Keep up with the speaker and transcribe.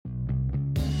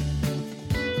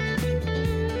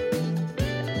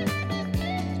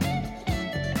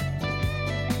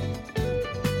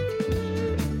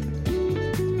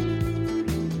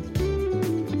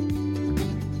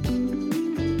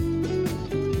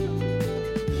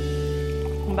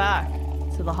back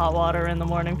to the Hot Water in the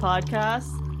Morning podcast.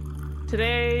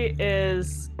 Today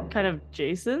is kind of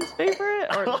Jason's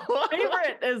favorite, or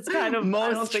favorite is kind of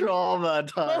most trauma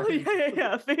time. Oh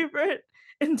yeah. Favorite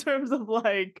in terms of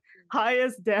like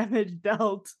highest damage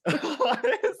dealt.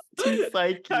 To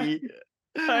psyche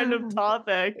kind of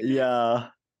topic. Yeah.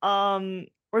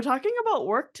 We're talking about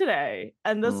work today,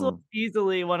 and this was Mm.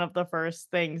 easily one of the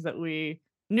first things that we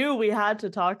knew we had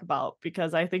to talk about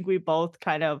because I think we both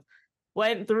kind of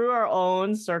went through our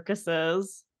own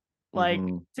circuses like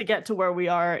to get to where we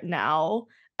are now,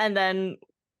 and then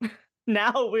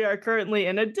now we are currently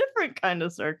in a different kind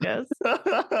of circus.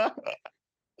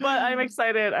 But I'm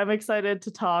excited to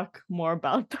talk more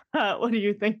about that. What do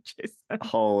you think, Jason?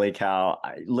 Holy cow.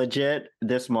 Legit,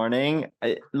 this morning,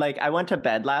 I went to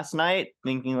bed last night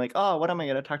thinking like, oh, what am I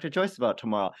going to talk to Joyce about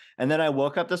tomorrow? And then I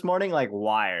woke up this morning like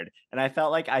wired. And I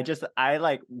felt like I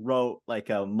wrote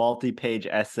like a multi-page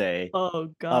essay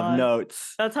of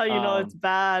notes. That's how you know it's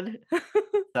bad.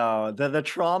 So the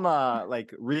trauma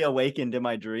like reawakened in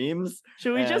my dreams.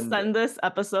 Should we just send this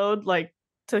episode like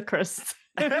to Chris?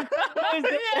 Who's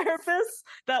the therapist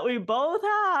that we both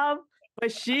have,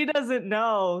 but she doesn't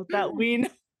know that we know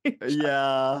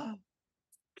yeah.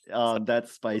 Oh,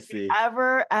 that's spicy.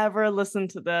 Ever listen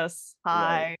to this?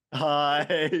 Hi. Right.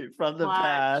 Hi from the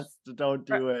past. Don't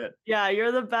do it. Yeah,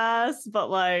 you're the best, but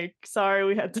like, sorry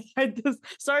we had to find this.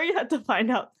 Sorry you had to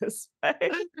find out this way.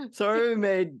 Sorry we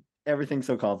made everything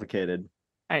so complicated.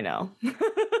 I know.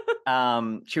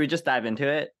 Should we just dive into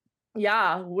it?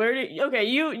 Yeah,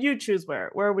 you choose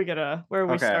where are we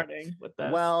starting with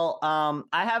this? Well,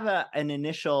 I have an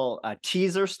initial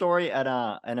teaser story and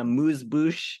a amuse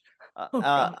bouche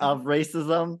of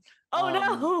racism. Oh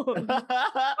no.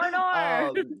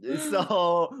 Oh no.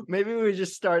 So maybe we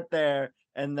just start there,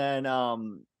 and then I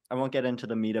won't get into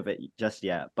the meat of it just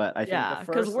yet, but I think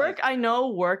because work, I know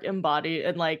work embodied,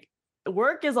 and like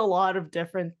work is a lot of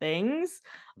different things.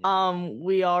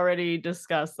 We already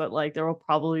discussed that like there will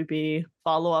probably be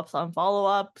follow-ups on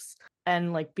follow-ups,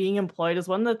 and like being employed is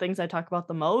one of the things I talk about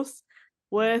the most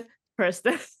with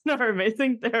Kristen, our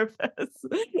amazing therapist.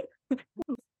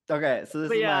 Okay, so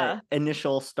this is my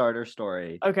initial starter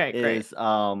story. Okay, great.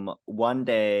 One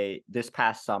day this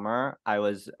past summer, I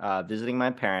was visiting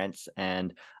my parents,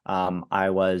 and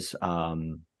I was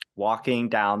walking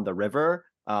down the river,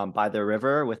 by the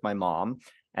river with my mom.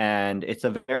 And it's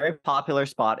a very popular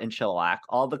spot in Chilliwack.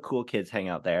 All the cool kids hang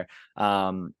out there,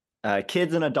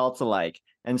 kids and adults alike.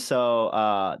 And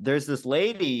so there's this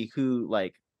lady who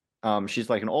like, she's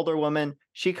like an older woman.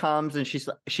 She comes and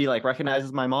she like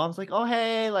recognizes my mom's like, oh,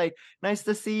 hey, like, nice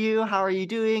to see you. How are you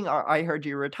doing? I heard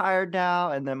you're retired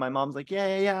now. And then my mom's like,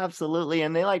 yeah, absolutely.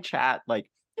 And they like chat like,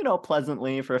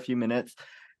 pleasantly for a few minutes.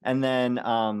 And then,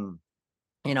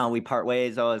 we part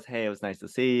ways. Hey, it was nice to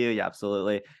see you. Yeah,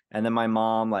 absolutely. And then my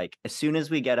mom, like, as soon as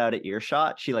we get out of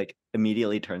earshot, she like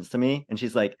immediately turns to me and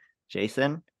she's like,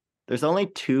 Jason, there's only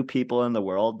 2 people in the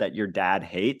world that your dad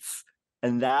hates,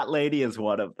 and that lady is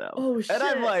one of them. Oh, shit. And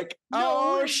I'm like,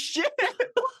 oh, shit.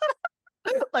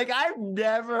 Like, I've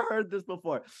never heard this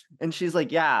before. And she's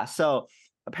like, yeah. So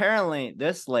apparently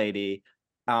this lady,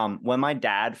 when my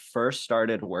dad first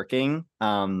started working,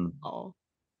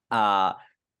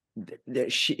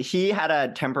 he had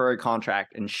a temporary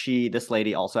contract, and this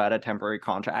lady also had a temporary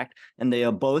contract, and they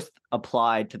both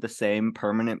applied to the same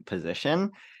permanent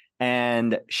position,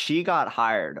 and she got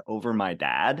hired over my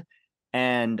dad.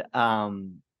 And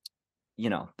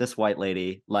this white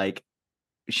lady, like,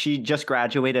 she just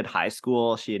graduated high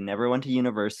school, she had never went to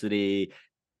university,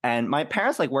 and my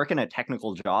parents like work in a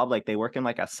technical job, like they work in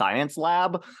like a science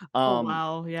lab. Oh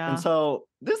wow, yeah. And so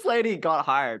this lady got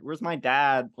hired, whereas my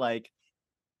dad, like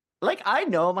I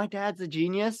know my dad's a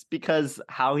genius because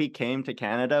how he came to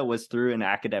Canada was through an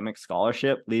academic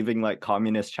scholarship leaving like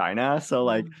communist China. So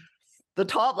like the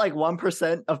top like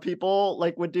 1% of people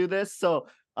like would do this. So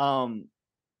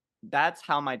that's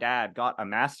how my dad got a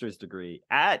master's degree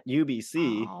at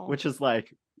UBC, which is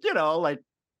like,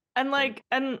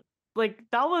 and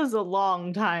that was a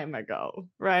long time ago,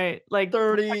 right? Like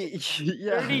 30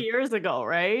 years ago,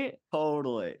 right?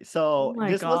 Totally. So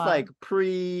this was like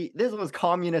this was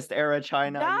communist era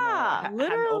China. Yeah, hadn't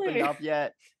literally opened up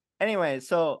yet. Anyway,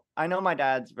 so I know my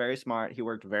dad's very smart. He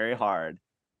worked very hard.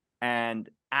 And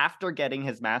after getting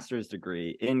his master's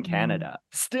degree in Canada,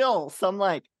 still some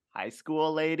like high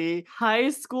school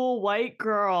white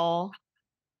girl.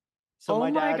 So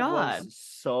my dad was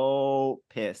so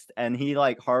pissed, and he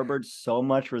like harbored so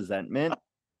much resentment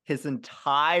his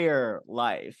entire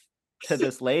life to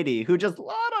this lady who just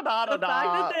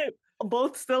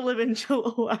both still live in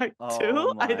Chilliwack Oh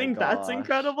too. I my think that's gosh.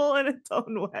 incredible in its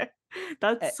own way.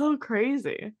 That's A- so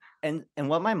crazy. And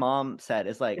what my mom said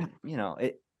is like, Yeah.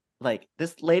 it like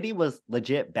this lady was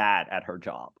legit bad at her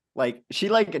job. Like she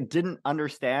like didn't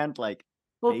understand like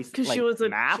Well, base because like she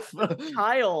math. was a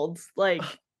child, like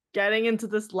getting into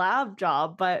this lab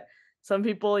job, but some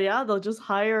people, yeah, they'll just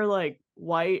hire like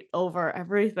white over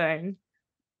everything.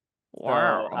 So,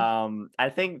 Wow. I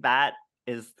think that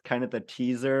is kind of the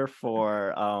teaser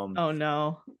for, Oh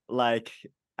no. like,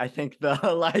 I think the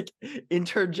like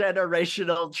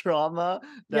intergenerational trauma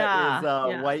that is Yeah,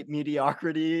 yeah. white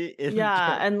mediocrity in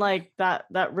Yeah, and like that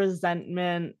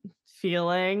resentment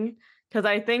feeling, because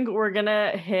I think we're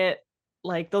gonna hit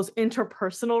like those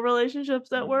interpersonal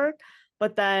relationships at Mm, work,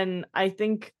 but then I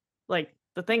think like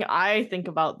the thing I think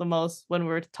about the most when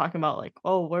we're talking about like,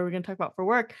 oh, what are we gonna talk about for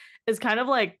work is kind of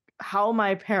like how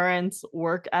my parents'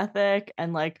 work ethic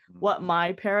and like what mm,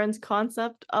 my parents'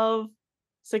 concept of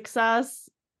success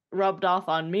rubbed off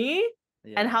on me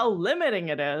and yeah. how limiting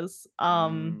it is.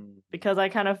 Mm. Because I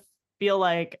kind of feel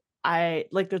like I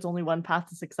like there's only one path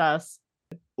to success.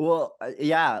 Well,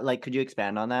 yeah, like could you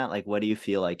expand on that? Like what do you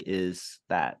feel like is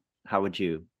that? How would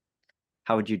you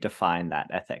define that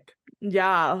ethic?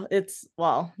 Yeah, it's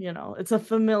well, it's a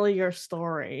familiar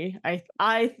story.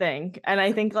 I think, and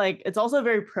I think like it's also a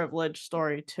very privileged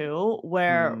story too,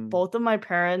 where Mm, both of my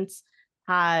parents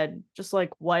had just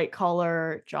like white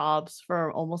collar jobs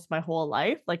for almost my whole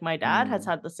life. Like my dad has mm.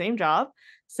 had the same job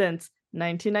since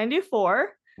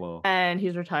 1994 Whoa. and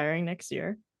he's retiring next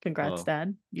year. Congrats, Whoa.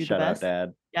 dad. You the Shout out, best.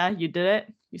 Dad. Yeah, you did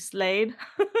it. You slayed.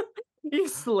 You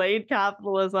slayed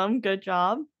capitalism. Good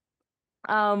job.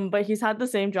 But he's had the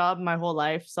same job my whole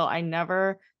life, so I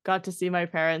never got to see my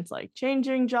parents like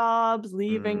changing jobs,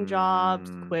 leaving jobs,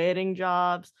 Mm, quitting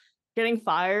jobs. Getting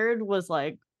fired was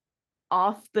like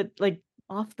off the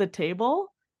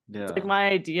table. It's like yeah. my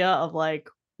idea of like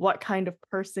what kind of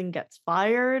person gets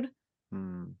fired.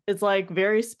 Mm, It's like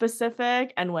very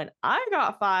specific, and when I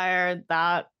got fired,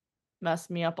 that messed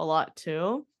me up a lot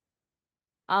too.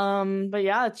 But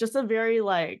yeah, it's just a very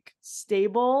like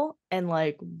stable and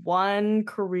like one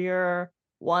career,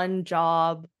 one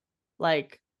job,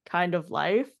 like kind of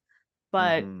life.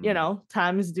 But mhm.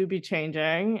 times do be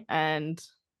changing, and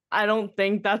I don't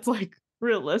think that's like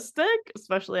realistic,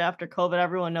 especially after COVID.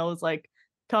 Everyone knows like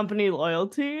company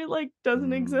loyalty like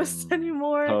doesn't exist Mm,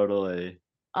 anymore. totally.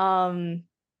 Um,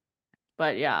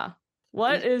 but yeah.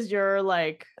 What Y is your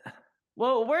like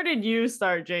well, where did you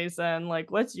start, Jason?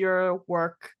 Like what's your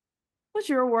work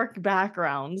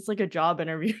background? It's like a job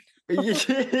interview. yes.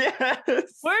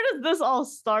 Where does this all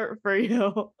start for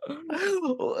you?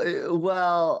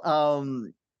 Well,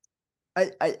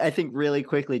 I think really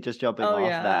quickly just jumping Oh off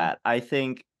yeah. that, I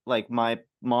think, like, my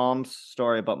mom's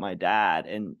story about my dad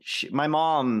and my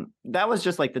mom that was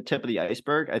just, like, the tip of the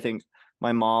iceberg. I think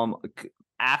my mom c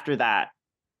after that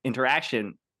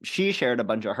interaction, she shared a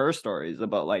bunch of her stories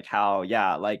about, like, how,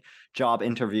 yeah, like, job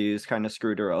interviews kinda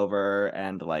screwed her over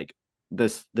and, like,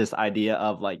 this idea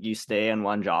of, like, you stay in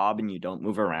one job and you don't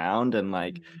move around and,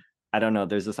 like, Mhm. I don't know,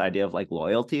 there's this idea of, like,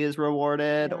 loyalty is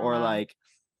rewarded or, Yeah. like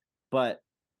but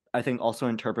I think also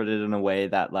interpreted in a way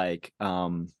that, like,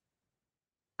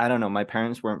 I don't know, my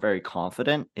parents weren't very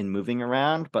confident in moving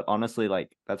around, but honestly, like,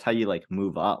 that's how you, like,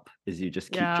 move up, is you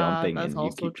just keep Yeah, jumping that's and you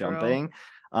also keep true. jumping.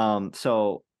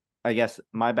 So I guess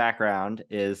my background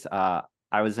is,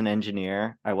 I was an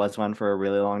engineer. I was one for a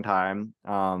really long time.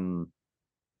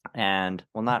 And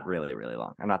well, not really, really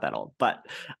long. I'm not that old, but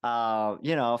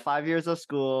 5 years of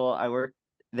school. I worked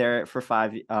there for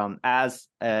as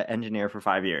an engineer for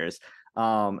 5 years.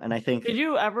 And I think Did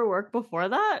you ever work before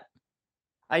that?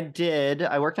 I did.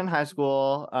 I worked in high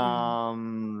school.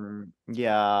 Mhm.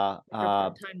 Yeah. Like a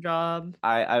part-time job?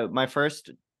 I my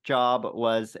first job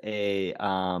was I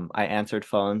answered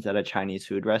phones at a Chinese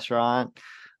food restaurant.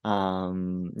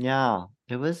 Yeah,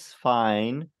 it was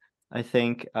fine. I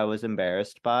think I was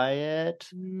embarrassed by it.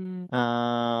 Mm.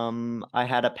 I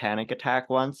had a panic attack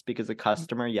once because a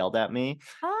customer yelled at me.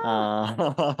 Ah.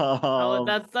 Oh,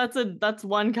 Um, that's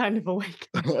one kind of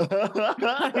awakening.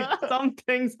 Like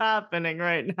something's happening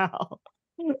right now.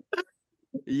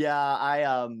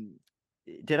 yeah,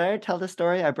 did I tell the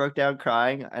story? I broke down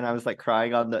crying and I was like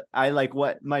crying on the I like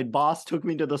what my boss took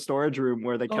me to the storage room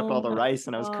where they kept Oh all the my rice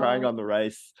and I was crying god. on the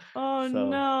rice. Oh So,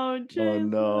 no, oh Jason.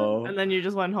 no. And then you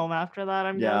just went home after that,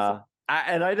 I'm guessing? Yeah.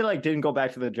 I didn't go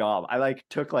back to the job. I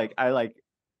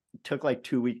took like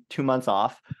 2 months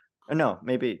off. No,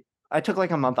 maybe I took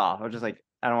like a month off. I was just like,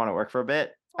 I don't want to work for a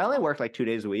bit. I only Aw. worked like 2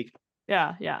 days a week.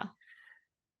 Yeah, yeah.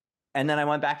 And then I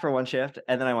went back for one shift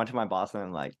and then I went to my boss and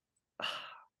I'm like,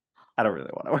 I don't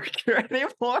really want to work here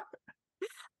anymore.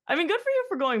 I mean, good for you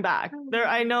for going back.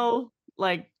 I know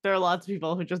like there are lots of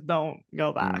people who just don't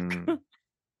go back. Mm,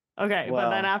 Okay, but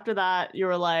then well, after that, you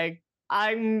were like,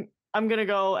 I'm gonna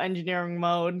go engineering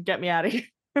mode. Get me out of here.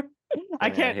 I get me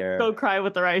out can't here. go cry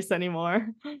with the rice anymore.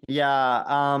 Yeah,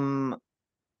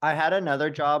 I had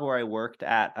another job where I worked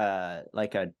at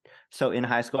like a so in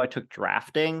high school I took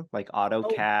drafting, like Oh,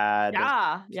 AutoCAD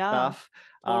yeah, stuff.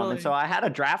 And so totally. I had a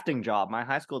drafting job. My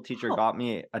high school teacher Oh, got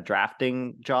me a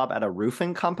drafting job at a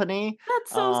roofing company.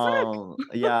 that's so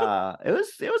sick. Yeah, it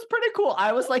was pretty cool.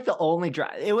 I was like the only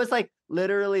it was like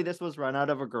literally this was run out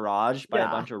of a garage by a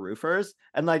Yeah. bunch of roofers,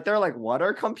 and like they're like, "What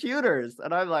are computers?"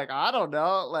 And I'm like, "I don't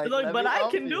know. Like, Like, let but me I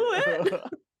help can do you." it.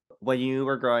 When you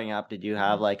were growing up, did you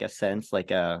have like a sense, like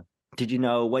a did you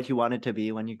know what you wanted to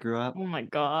be when you grew up? Oh my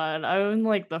god, I'm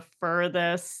like the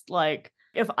furthest. Like,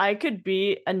 if I could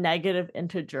be a negative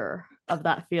integer of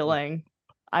that feeling,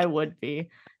 I would be.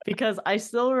 Because I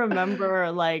still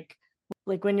remember like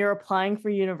when you're applying for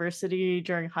university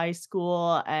during high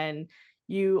school and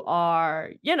you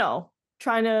are,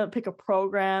 trying to pick a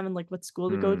program and like what school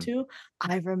to go Mm, to.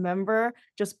 I remember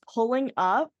just pulling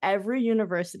up every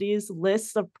university's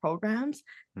list of programs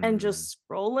and mm. just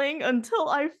scrolling until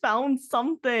I found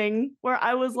something where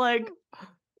I was like,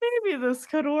 maybe this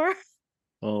could work.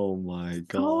 Oh my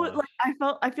So like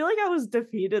gosh. I feel like I was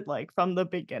defeated like from the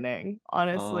beginning,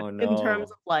 honestly, Oh in terms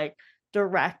no. of like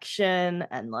direction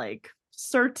and like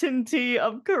certainty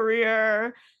of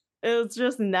career. It's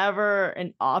just never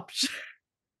an option.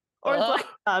 Or it's like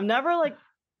Ah. I'm never like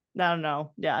I don't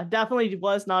know. Yeah, definitely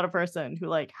was not a person who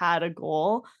like had a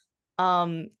goal.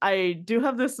 I do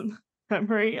have this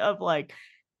memory of like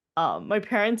my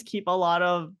parents keep a lot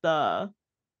of the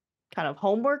kind of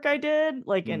homework I did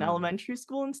like in Mm, elementary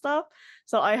school and stuff.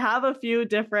 So I have a few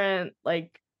different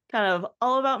like kind of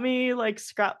all about me like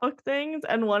scrapbook things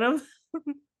and one of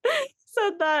them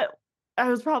said that I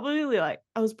was probably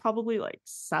like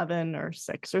 7 or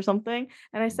 6 or something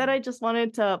and I said mm. I just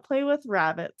wanted to play with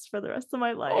rabbits for the rest of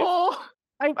my life. Oh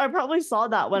I probably saw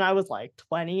that when I was like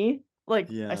 20. Like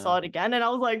I yeah. saw it again and I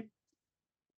was like,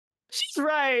 she's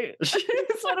right. I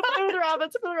just want to play with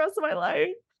rabbits for the rest of my life.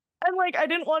 And like I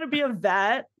didn't want to be a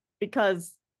vet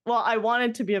because well, I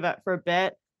wanted to be a vet for a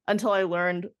bit until I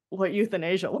learned what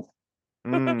euthanasia was.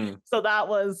 Mm, So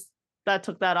that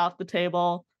took that off the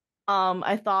table.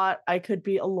 I thought I could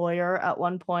be a lawyer at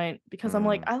one point because mm. I'm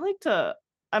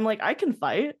like I can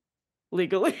fight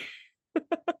legally.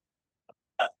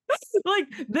 Like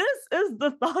this is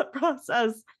the thought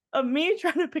process of me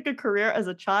trying to pick a career as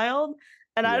a child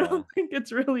and I Yeah. don't think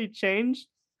it's really changed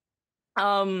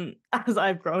as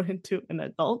I've grown into an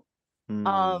adult.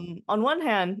 Mm, On one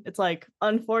hand, it's like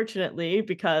unfortunately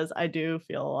because I do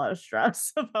feel a lot of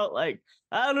stress about like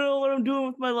I don't know what I'm doing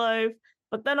with my life.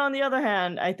 But then on the other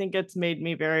hand, I think it's made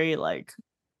me very like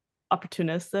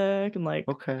opportunistic and like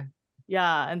okay.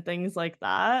 yeah, and things like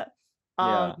that. Um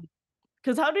Yeah.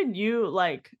 cuz how did you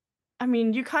like I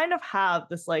mean, you kind of have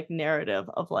this like narrative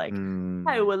of like I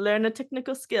Mm, will learn a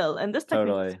technical skill and this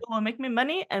technical totally. skill will make me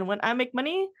money and when I make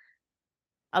money,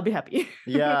 I'll be happy.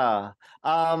 Yeah.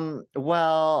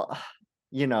 Well,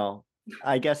 you know,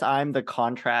 I guess I'm the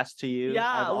contrast to you. Yeah,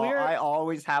 I we're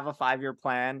always have a 5-year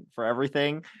plan for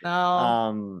everything. no.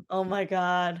 Um, Oh my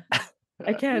god.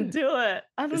 I can't do it.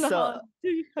 I don't know so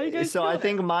how you guys so do I it.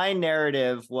 think my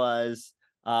narrative was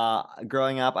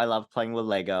growing up, I loved playing with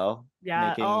Lego, Yeah.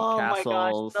 making Oh my gosh.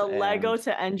 castles The Lego and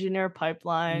to engineer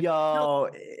pipeline. No,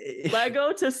 yo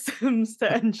Lego to Sims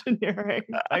to engineering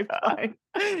pipeline.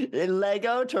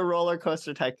 Lego to Roller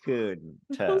Coaster Tycoon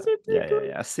Those to are too cool.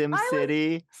 yeah. Sim I like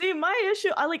City. see my issue.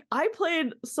 I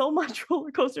played so much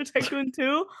Roller Coaster Tycoon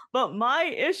too, but my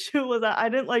issue was that I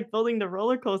didn't like building the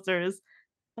roller coasters.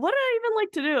 What did I even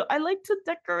like to do? I like to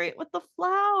decorate with the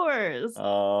flowers.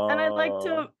 And I'd like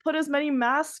to Oh. put as many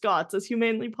mascots as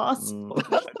humanly Mm. possible.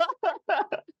 So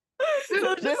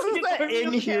it's just This is like an the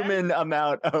army of inhuman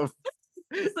amount of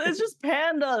it's just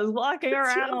pandas walking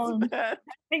it's just around, bad.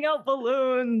 handing out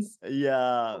balloons.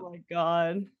 Yeah. Oh my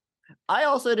god. I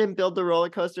also didn't build the roller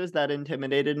coasters that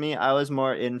intimidated me. I was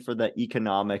more in for the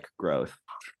economic growth.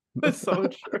 It's so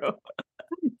true.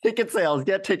 Ticket sales,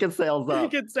 get ticket sales up.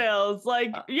 Ticket sales.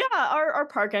 Like, Uh, yeah, our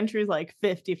park entry is like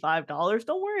 $55.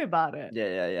 Don't worry about it.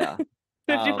 yeah.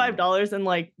 $55 in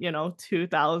like,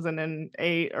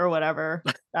 2008 or whatever.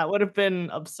 That would have been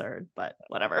absurd, but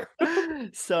whatever.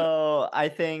 So I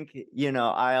think,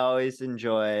 I always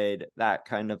enjoyed that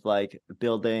kind of like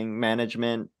building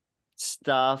management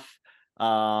stuff.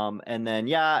 And then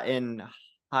yeah, in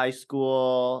high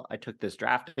school, I took this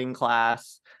drafting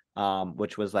class,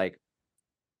 which was like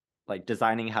like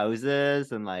designing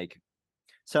houses and like,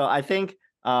 so I think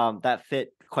that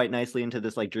fit quite nicely into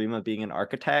this like dream of being an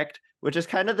architect, which is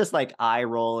kind of this like eye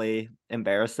rolly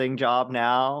embarrassing job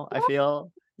now, I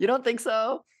feel. You don't think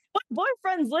so? My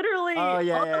boyfriend's literally Oh on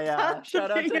yeah, the yeah, yeah. path to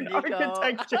Shout out being to an Nico.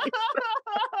 architect.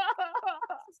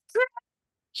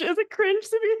 Is it cringe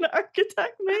to be an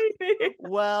architect? Maybe.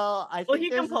 Well, I Well, think he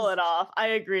can pull it off. I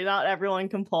agree. Not everyone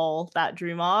can pull that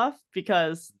dream off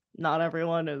because not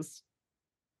everyone is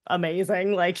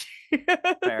amazing. Like,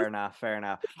 fair enough, fair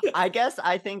enough. I guess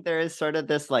I think there is sort of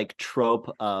this like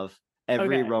trope of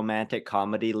every okay. romantic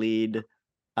comedy lead.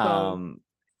 So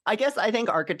I guess I think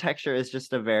architecture is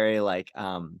just a very like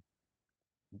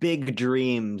big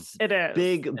dreams, it is.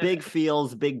 big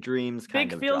feels, big dreams kind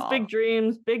big of feels, job. big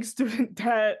dreams, big student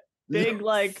debt, big Yes.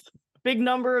 like big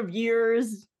number of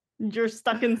years you're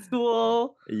stuck in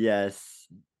school. Yes.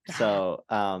 So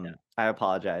I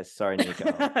apologize. Sorry,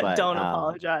 Nico. But don't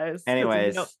apologize. 'cause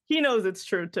anyways, he knows it's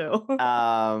true too.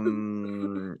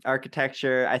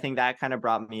 architecture, I think that kind of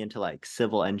brought me into like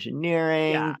civil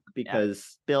engineering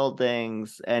because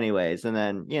buildings, anyways, and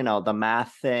then the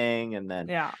math thing, and then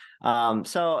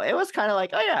so it was kind of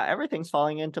like, oh yeah, everything's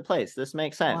falling into place. This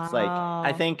makes sense. Like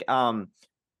I think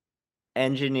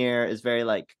engineer is very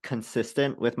like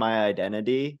consistent with my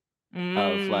identity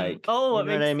of like, you know what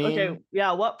I mean? Okay,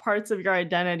 yeah. What parts of your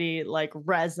identity like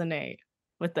resonate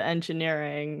with the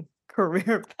engineering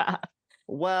career path?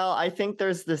 Well, I think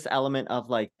there's this element of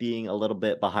like being a little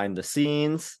bit behind the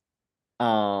scenes,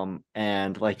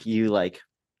 and like you like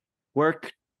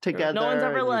work together. No one's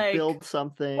ever like build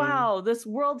something. Wow, this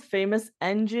world famous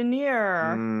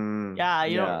engineer. Yeah,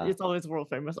 you know, it's always world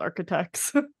famous architects.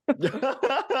 Flashy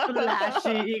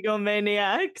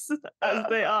egomaniacs as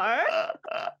they are.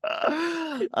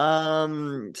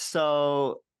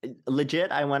 So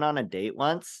legit, I went on a date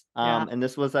once. And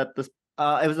this was at this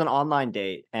it was an online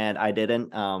date, and I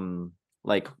didn't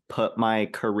like put my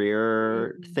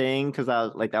career thing because I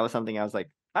was like, that was something I was like,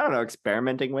 I don't know,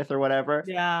 experimenting with or whatever.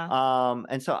 Yeah.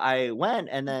 And so I went,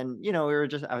 and then I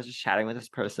was just chatting with this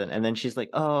person, and then she's like,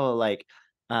 oh, like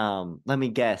let me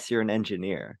guess, you're an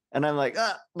engineer. And I'm like,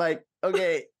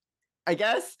 okay, I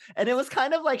guess. And it was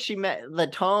kind of like she met the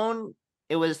tone.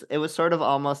 It was sort of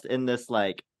almost in this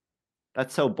like,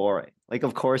 that's so boring. Like,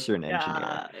 of course you're an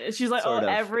engineer. She's like,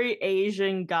 every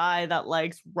Asian guy that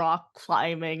likes rock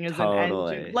climbing is an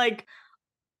engineer. Like,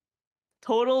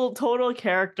 total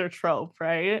character trope,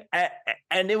 right?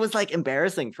 And it was like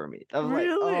embarrassing for me. I was like,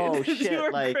 oh shit, you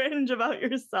were like cringe about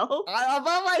yourself.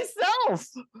 About myself.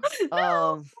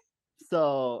 No.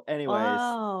 So anyways,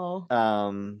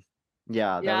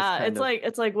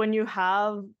 it's like when you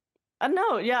have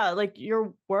like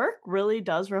your work really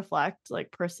does reflect like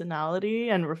personality,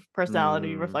 and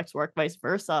personality reflects work, vice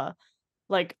versa,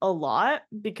 like a lot.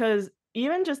 Because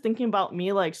even just thinking about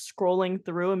me like scrolling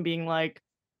through and being like,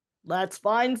 let's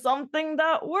find something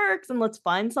that works, and let's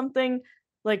find something,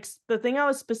 like the thing I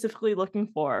was specifically looking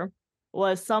for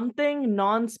was something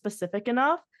non-specific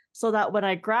enough so that when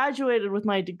I graduated with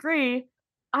my degree,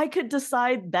 I could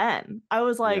decide then. I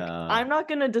was like, I'm not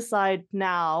going to decide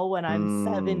now when I'm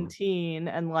 17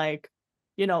 and like,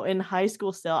 in high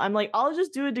school still. I'm like, I'll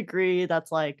just do a degree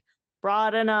that's like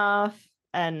broad enough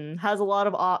and has a lot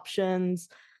of options.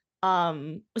 So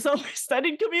I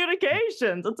studied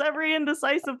communications. It's every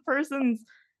indecisive person's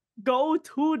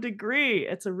go-to degree.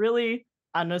 It's a really,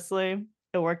 honestly,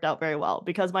 it worked out very well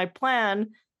because my plan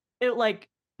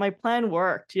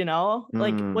worked,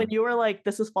 like when you were like,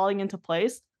 this is falling into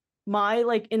place, my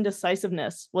like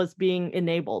indecisiveness was being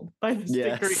enabled by this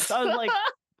degree. So I was like,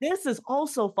 this is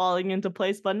also falling into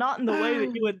place, but not in the way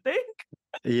that you would think.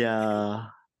 Yeah.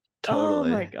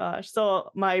 Totally. Oh my gosh.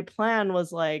 So my plan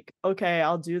was like, okay,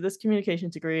 I'll do this communication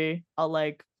degree. I'll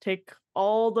like take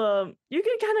you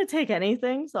can kind of take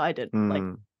anything. So I did like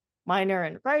minor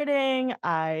in writing.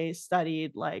 I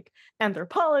studied like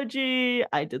anthropology.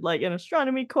 I did like an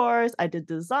astronomy course. I did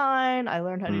design. I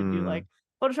learned how to do like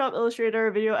Photoshop,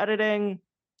 Illustrator, video editing.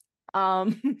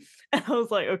 And I was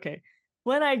like, okay,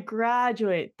 when I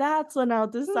graduate, that's when I'll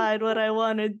decide what I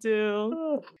want to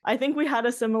do. I think we had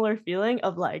a similar feeling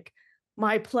of like,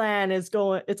 my plan is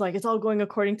going, it's like, it's all going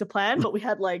according to plan, but we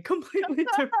had like completely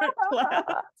different plans.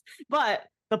 But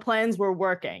the plans were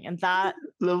working, and that's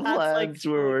plans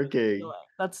were working.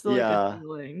 That's still a good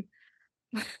feeling.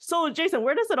 So, Jason,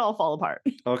 where does it all fall apart?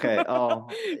 Okay. Oh,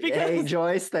 hey,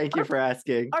 Joyce, thank you for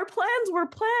asking. Our plans were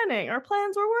planning. Our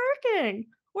plans were working.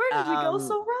 Where did we go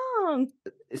so wrong?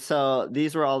 So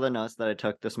these were all the notes that I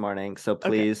took this morning. So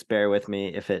please bear with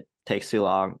me if it takes too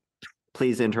long.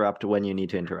 Please interrupt when you need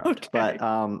to interrupt. Okay. But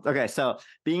okay, so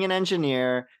being an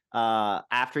engineer,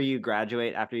 after you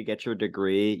graduate, after you get your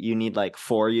degree, you need like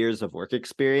 4 years of work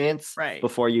experience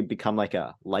before you become like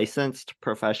a licensed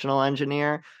professional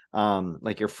engineer,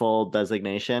 like your full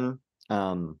designation.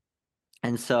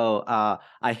 And so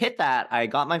I hit that. I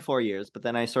got my 4 years, but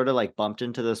then I sort of like bumped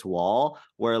into this wall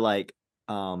where like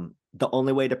the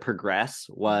only way to progress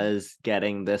was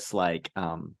getting this like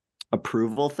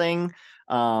approval thing,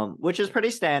 which is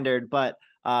pretty standard. But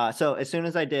so as soon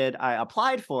as I did, I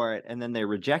applied for it, and then they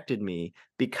rejected me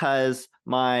because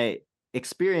my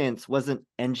experience wasn't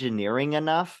engineering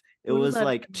enough. It was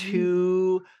like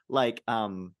too like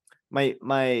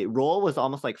my role was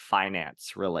almost like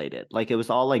finance related. Like it was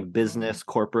all like business,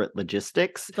 corporate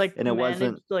logistics. It's like, and it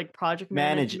wasn't like project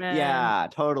management. Yeah,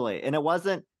 totally. And it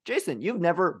wasn't, Jason, you've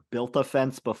never built a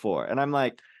fence before. And I'm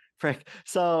like, frick.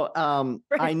 So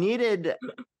I needed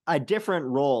a different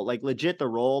role, like legit the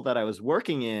role that I was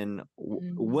working in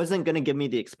wasn't going to give me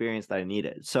the experience that I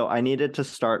needed. So I needed to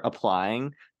start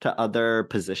applying to other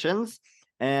positions.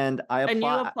 And And you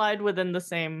applied within the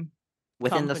same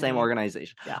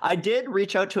organization. Yeah. I did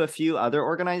reach out to a few other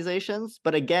organizations,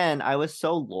 but again, I was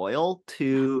so loyal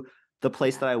to the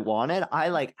place that I wanted. I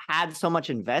like had so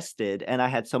much invested, and I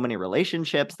had so many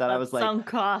relationships that I was like, some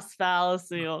cost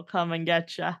fallacy will come and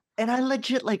get you. And I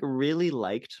legit like really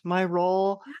liked my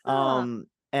role. Yeah.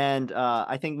 And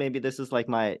I think maybe this is like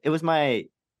it was my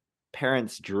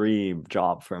parents' dream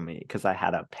job for me because I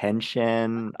had a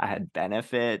pension, I had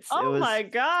benefits. Oh my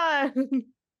God.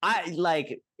 I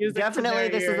like definitely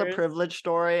this is a privileged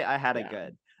story. I had it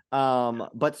good.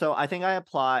 But so I think I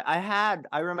applied.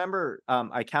 I remember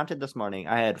I counted this morning.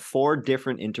 I had 4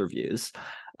 different interviews.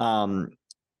 All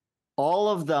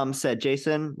of them said,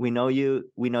 Jason, we know you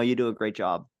do a great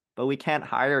job, but we can't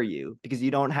hire you because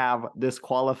you don't have this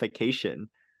qualification.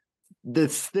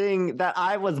 This thing that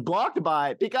I was blocked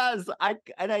by because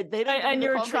they didn't. And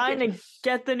you're trying to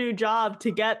get the new job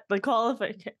to get the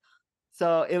qualification.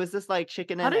 So it was this like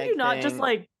chicken and egg. How did you not just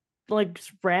like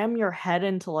ram your head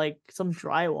into like some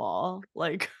drywall?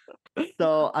 Like,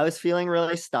 so I was feeling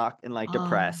really stuck and like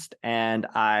depressed, and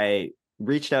I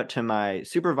reached out to my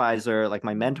supervisor, like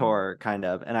my mentor kind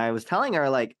of, and I was telling her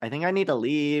like, I think I need to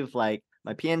leave. Like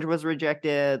my PN was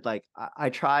rejected. Like I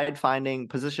tried finding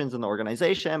positions in the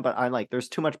organization, but I'm like, there's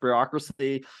too much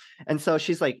bureaucracy. And so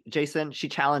she's like, Jason, she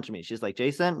challenged me. She's like,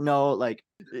 Jason, no, like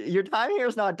your time here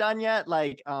is not done yet.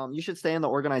 Like, you should stay in the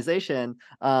organization.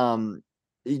 You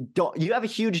have a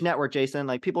huge network, Jason.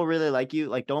 Like people really like you.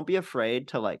 Like, don't be afraid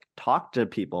to like talk to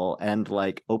people and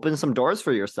like open some doors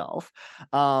for yourself.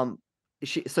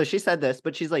 She said this,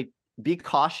 but she's like, be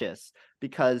cautious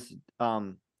because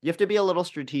you have to be a little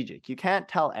strategic. You can't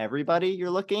tell everybody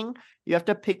you're looking. You have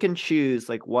to pick and choose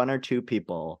like 1 or 2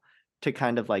 people to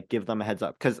kind of like give them a heads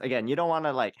up. Because again, you don't want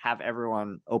to like have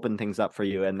everyone open things up for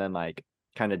you and then like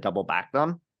kind of double back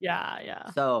them. Yeah.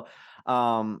 So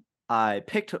I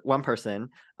picked one person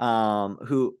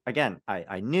who, again,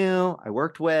 I knew, I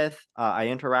worked with, I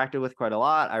interacted with quite a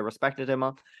lot. I respected him.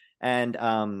 And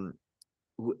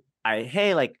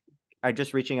I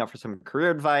just reaching out for some career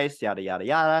advice, yada, yada,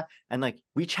 yada. And like,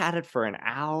 we chatted for an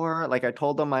hour. Like I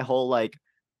told him my whole like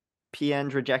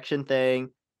PN rejection thing.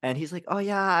 And he's like, oh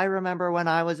yeah, I remember when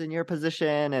I was in your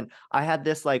position and I had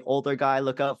this like older guy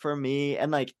look out for me.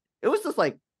 And like, it was just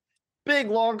like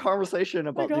big, long conversation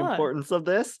about the importance of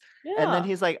this. Yeah. And then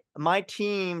he's like, my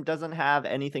team doesn't have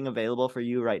anything available for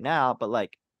you right now, but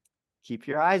like, keep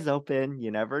your eyes open. You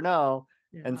never know.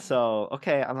 Yeah. And so,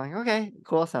 okay, I'm like, okay,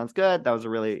 cool. Sounds good. That was a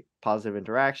really positive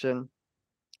interaction.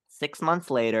 6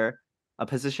 months later, a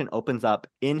position opens up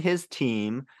in his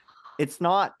team. It's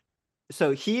not,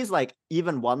 so he's like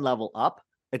even 1 level up.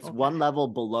 It's 1 level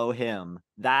below him.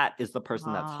 That is the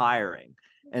person that's hiring.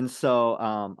 And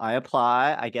so I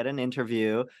apply, I get an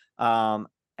interview, and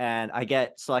I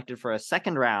get selected for a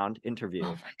 2nd round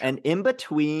interview. And in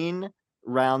between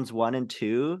rounds 1 and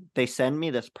 2, they send me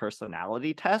this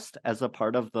personality test as a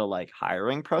part of the like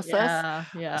hiring process.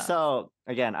 Yeah. So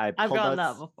again, I've gotten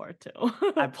that before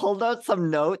too. I pulled out some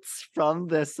notes from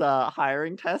this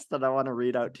hiring test that I want to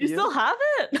read out to you. You still have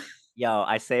it? Yo,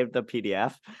 I saved the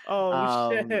PDF.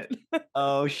 Oh shit.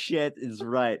 Oh shit is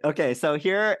right. Okay, so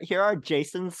here are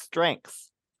Jason's strengths.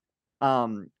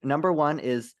 Number 1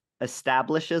 is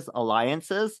establishes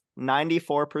alliances,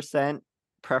 94%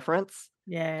 preference.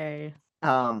 Yay.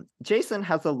 Jason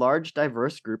has a large,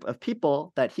 diverse group of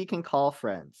people that he can call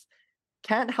friends.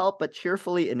 Can't help but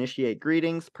cheerfully initiate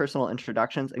greetings, personal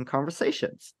introductions, and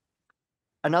conversations.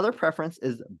 Another preference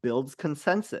is builds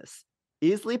consensus.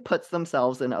 Easily puts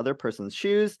themselves in other person's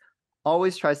shoes,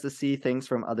 always tries to see things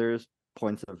from others'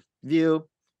 points of view.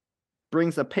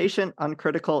 brings a patient,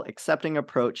 uncritical, accepting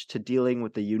approach to dealing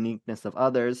with the uniqueness of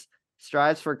others,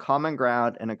 strives for common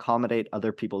ground and accommodate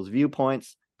other people's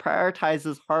viewpoints,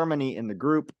 prioritizes harmony in the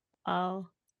group, Oh.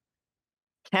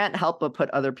 can't help but put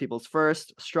other people's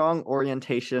first, strong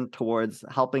orientation towards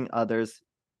helping others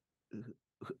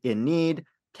in need,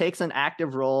 takes an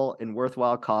active role in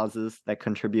worthwhile causes that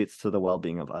contributes to the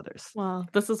well-being of others. Wow.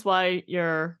 This is why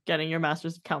you're getting your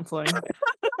master's of counseling.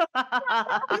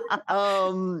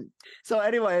 So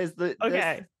anyways,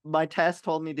 Okay. my test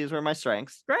told me these were my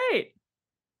strengths. Great.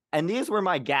 And these were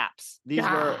my gaps. These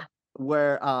were Yeah.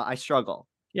 where I struggle.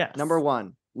 Yes. Number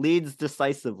 1, leads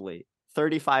decisively,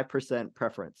 35%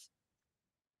 preference.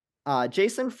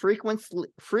 Jason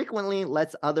frequently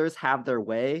lets others have their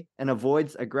way and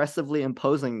avoids aggressively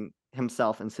imposing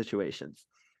himself in situations.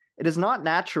 It is not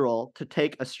natural to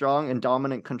take a strong and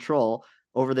dominant control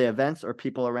over the events or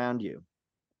people around you.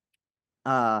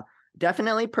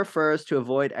 Definitely prefers to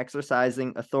avoid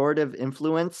exercising authoritative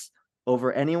influence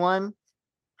over anyone.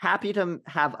 Happy to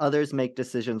have others make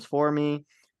decisions for me.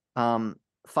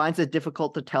 Finds it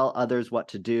difficult to tell others what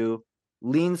to do.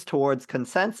 Leans towards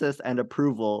consensus and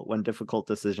approval when difficult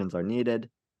decisions are needed.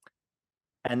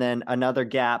 And then another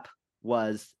gap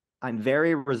was I'm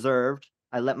very reserved.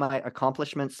 I let my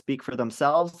accomplishments speak for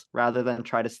themselves rather than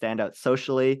try to stand out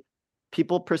socially.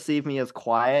 People perceive me as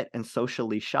quiet and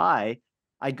socially shy.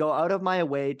 I go out of my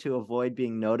way to avoid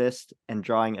being noticed and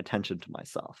drawing attention to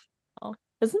myself. Oh,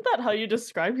 isn't that how you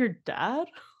describe your dad?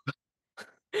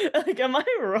 Like, am I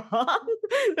wrong?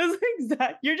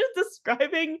 You're just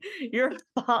describing your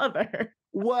father.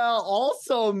 Well,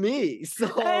 also me. And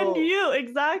So you,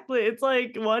 exactly. It's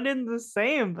like one in the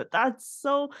same, but that's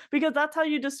so because that's how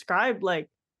you describe like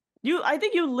I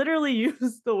think you literally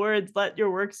used the words let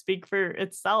your work speak for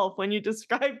itself when you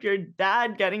described your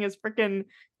dad getting his freaking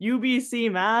UBC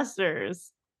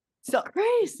masters. so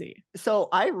Crazy. so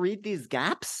I read these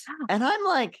gaps Yeah. and I'm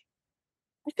like,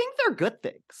 I think they're good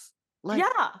things. Like,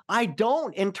 Yeah. I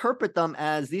don't interpret them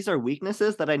as these are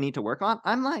weaknesses that I need to work on.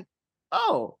 I'm like,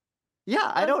 oh,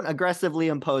 yeah, I don't aggressively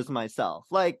impose myself.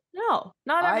 Like, No,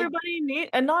 not I everybody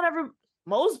and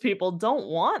most people don't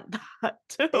want that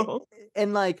too.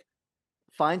 and like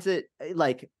finds it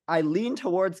like I lean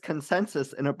towards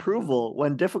consensus and approval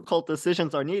when difficult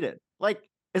decisions are needed. Like,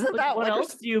 isn't Like, that what what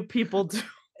else do you people do?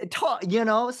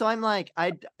 so I'm like,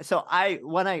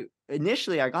 when I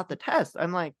initially I got the test,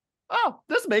 I'm like, oh,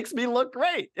 this makes me look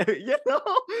great, and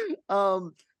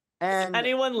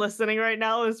Anyone listening right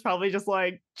now is probably just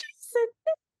like,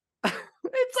 Jason.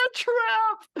 it's a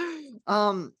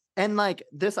trap. And like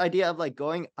this idea of like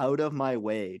going out of my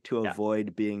way to Yeah.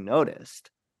 avoid being noticed.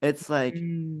 It's like,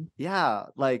 yeah,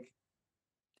 like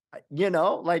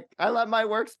like I let my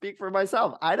work speak for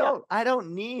myself. I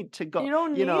don't need to go, You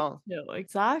don't you need know. to,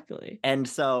 exactly. And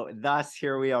so thus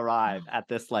here we arrive at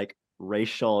this like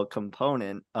racial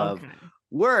component of Okay.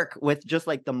 work with just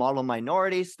like the model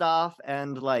minority stuff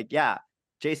and like, yeah,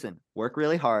 Jason, work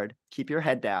really hard, keep your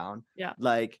head down. Yeah.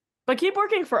 Like But keep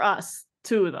working for us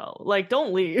too, though. Like,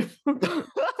 don't leave.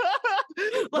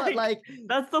 but like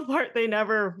that's the part they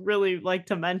never really like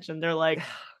to mention. They're like,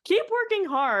 keep working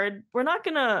hard. We're not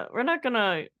gonna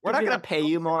pay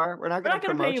you more. We're not gonna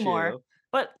pay you more, you.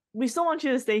 but we still want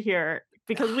you to stay here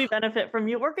because we benefit from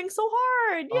you working so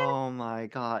hard. Yeah. Oh my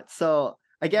God. So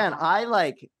again, I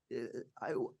like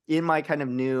in my kind of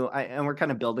new, and we're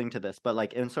kind of building to this, but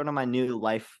like in sort of my new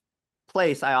life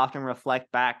place, I often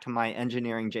reflect back to my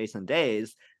engineering Jason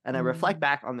days and I reflect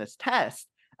back on this test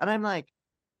and I'm like,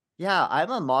 yeah, I'm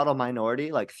a model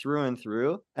minority like through and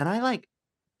through. And I like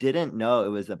didn't know it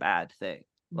was a bad thing.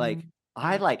 Like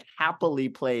I like happily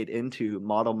played into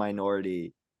model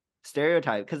minority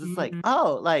stereotype because it's like,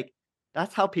 oh, like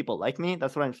that's how people like me.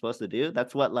 That's what I'm supposed to do.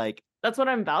 That's what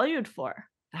I'm valued for.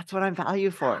 that's what I'm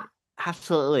valued for.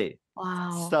 Absolutely.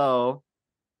 Wow. So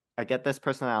I get this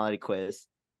personality quiz,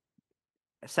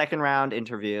 second round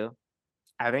interview.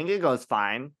 I think it goes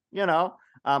fine. I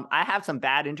have some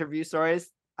bad interview stories.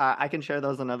 I can share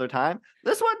those another time.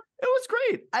 This one, it was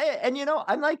great.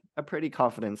 I'm like a pretty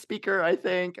confident speaker. I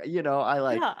think,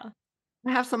 I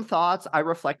have some thoughts. I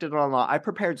reflected on a lot. I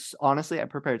prepared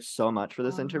so much for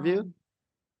this interview.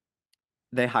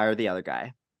 They hire the other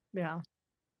guy. Yeah.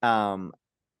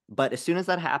 But as soon as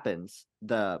that happens,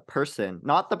 the person,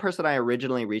 not the person I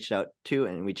originally reached out to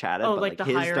and we chatted, but like the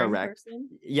his hiring direct person?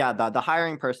 Yeah, the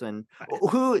hiring person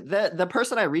who the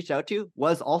person I reached out to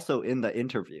was also in the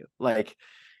interview. Like,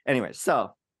 anyway,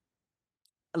 so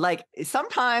like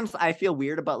sometimes I feel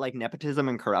weird about like nepotism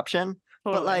and corruption,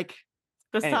 but like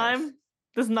this time,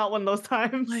 this is not one of those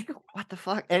times. like what the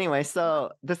fuck? Anyway,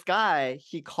 so this guy,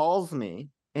 he calls me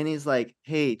and he's like,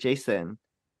 "Hey, Jason,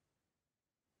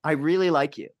 I really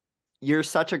like you. You're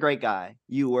such a great guy.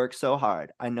 You work so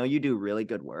hard. I know you do really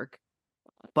good work,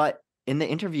 but in the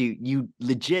interview, you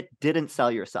legit didn't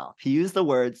sell yourself." He used the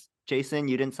words, "Jason,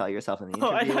 you didn't sell yourself in the Oh,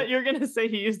 I interview." thought you were gonna say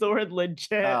he used the word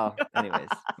legit. Oh, anyways,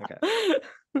 okay.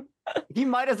 He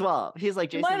might as well. He's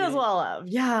like, You "Jason, might as well have.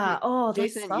 Yeah. Oh, that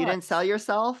Jason, you didn't sell sucks.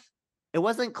 yourself. It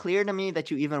wasn't clear to me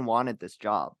that you even wanted this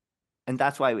job, and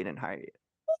that's why we didn't hire you."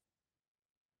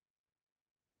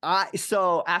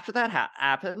 So after that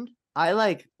happened,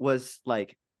 I was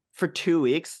like for 2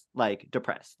 weeks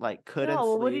depressed, Yeah, couldn't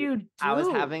well, what do sleep. you I was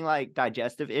do? having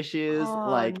digestive issues.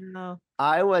 Oh, no.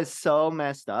 I was so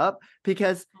messed up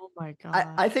because Oh my I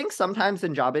god. think sometimes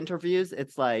in job interviews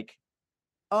it's like,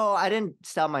 oh, I didn't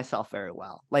sell myself very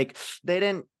well. They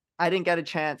didn't I didn't get a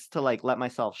chance to let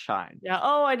myself shine. Yeah.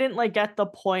 Oh, I didn't get the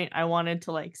point I wanted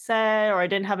to say, or I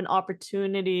didn't have an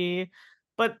opportunity.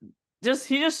 But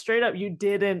he just straight up, you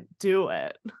didn't do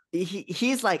it.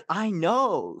 He's like, "I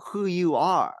know who you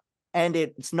are, and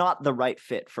it's not the right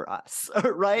fit for us."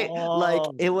 Right?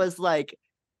 Oh. It was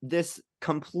this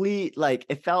complete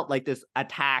it felt like this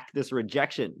attack, this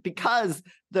rejection because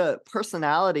the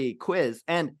personality quiz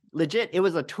and legit, it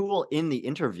was a tool in the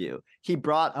interview. He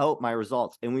brought out my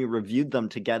results and we reviewed them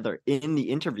together in the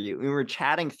interview. We were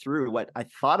chatting through what I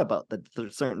thought about the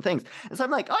certain things. And so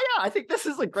I'm like, "Oh yeah, I think this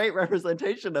is a great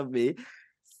representation of me."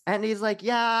 And he's like,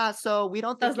 "Yeah, so we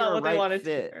don't think That's you're not a what they right wanted to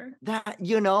fit." hear.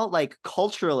 That,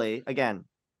 culturally, again,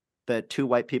 the two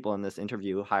white people in this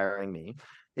interview hiring me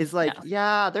is like, Yes.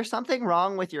 "Yeah, there's something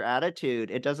wrong with your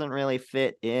attitude. It doesn't really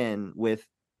fit in with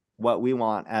what we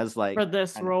want as For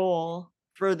this kind of role.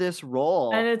 for this And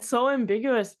role." it's so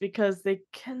ambiguous because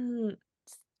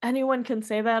anyone can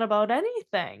say that about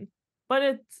anything.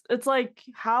 But it's like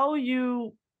how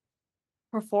you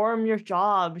perform your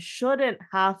job shouldn't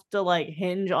have to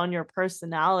hinge on your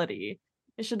personality.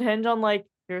 It should hinge on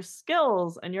your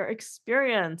skills and your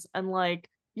experience and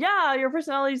yeah, your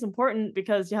personality is important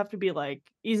because you have to be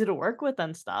easy to work with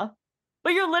and stuff. But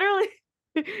you're literally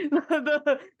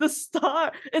the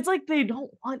star. It's like they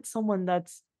don't want someone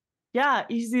that's yeah,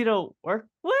 easy to work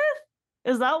with.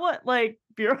 Is that what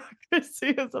bureaucracy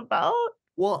is about?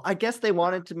 Well, I guess they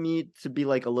wanted me to be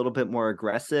a little bit more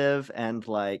aggressive and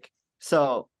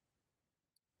so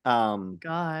um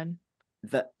God.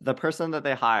 the person that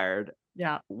they hired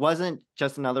Yeah. wasn't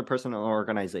just another person in the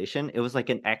organization, it was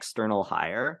an external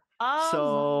hire. Oh my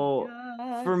So,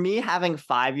 god. for me having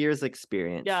 5 years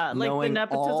experience, Yeah, the knowing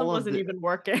nepotism all of wasn't the even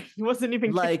working. It wasn't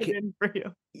even kicking like, in for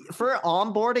you. for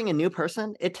onboarding a new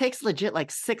person, it takes legit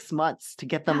 6 months to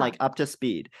get them Yeah, up to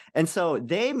speed. And so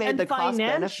they made and the cost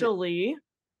benefit financially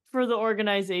for the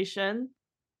organization,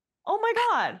 oh my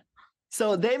god.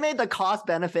 so they made the cost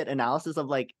benefit analysis of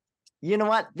you know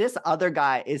what? This other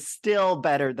guy is still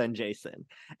better than Jason.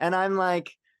 And I'm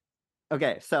like,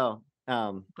 okay, so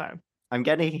Okay. I'm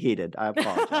getting heated. I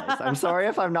apologize. I'm sorry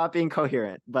if I'm not being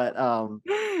coherent, but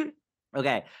okay.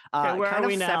 Okay, where are Kind of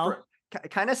we now?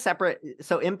 separate.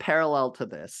 So in parallel to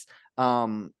this,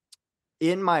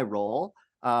 in my role,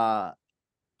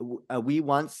 we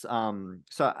once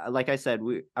like I said,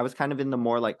 I was kind of in the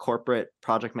more corporate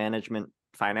project management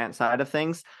finance side of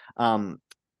things.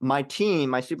 My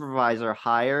team, my supervisor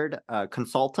hired a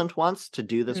consultant once to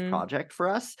do this Mhm, project for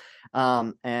us.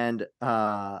 And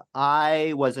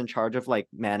I was in charge of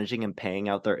managing and paying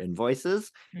out their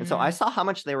invoices. And so I mhm. saw how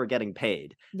much they were getting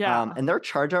paid. Yeah. And their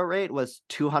charge out rate was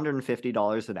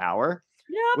 $250 an hour,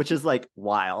 Yep. which is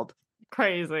wild.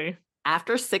 Crazy.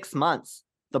 After 6 months,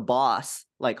 the boss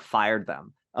fired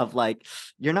them of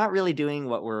 "You're not really doing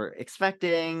what we're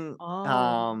expecting.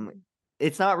 Oh.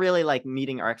 It's not really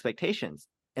meeting our expectations."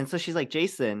 And so she's like,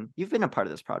 "Jason, you've been a part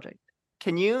of this project.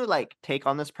 Can you take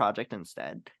on this project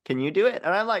instead? Can you do it?"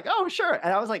 And I'm like, "Oh, sure."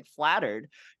 And I was flattered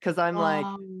because I'm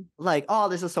Um, "Oh,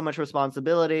 this is so much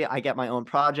responsibility. I get my own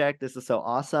project. This is so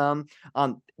awesome."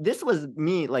 This was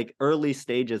me early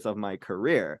stages of my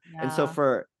career. And so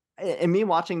yeah. and me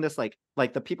watching this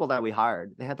the people that we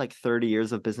hired, they had 30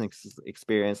 years of business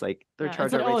experience. Their Yeah, it's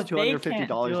charge like, out "Oh, rate's if they can't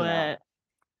 $250 do an hour. it,"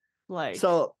 like,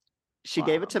 So she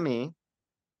gave it wow. to me.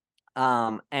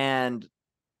 And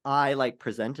I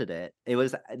presented it.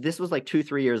 This was 2,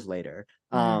 3 years later.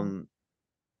 Mhm,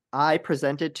 I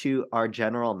presented to our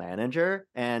general manager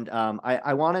and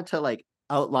I wanted to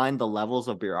outline the levels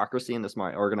of bureaucracy in this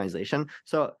my organization.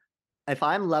 So if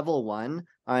I'm level 1,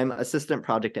 I'm assistant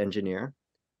project engineer.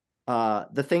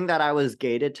 The thing that I was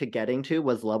gated to getting to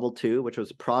was level 2, which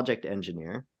was project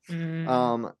engineer.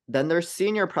 mm, Then there's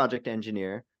senior project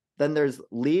engineer. Then there's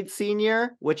lead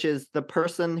senior, which is the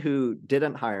person who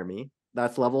didn't hire me.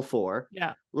 That's level 4.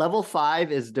 Yeah. Level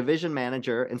 5 is division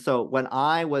manager. And so when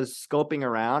I was scoping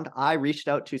around, I reached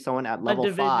out to someone at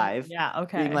level 5. Yeah.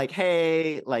 Okay. Being like,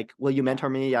 hey, like, will you mentor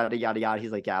me? Yada, yada, yada.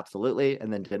 He's like, yeah, absolutely.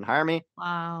 And then didn't hire me.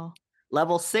 Wow.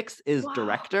 Level 6 is Wow.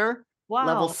 director. Wow.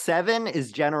 Level 7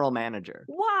 is general manager.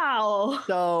 Wow.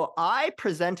 So I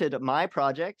presented my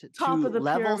project Top to of the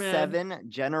level pyramid. 7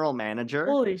 general manager.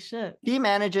 Holy shit. He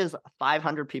manages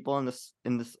 500 people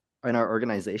in our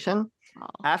organization. Wow.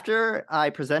 After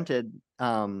I presented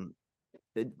the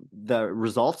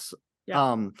results,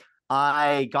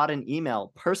 I got an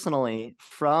email personally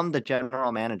from the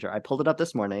general manager. I pulled it up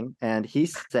this morning, and he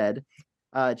said,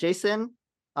 Jason,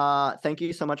 thank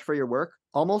you so much for your work.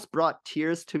 Almost brought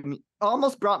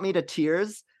me to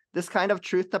tears. This kind of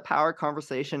truth to power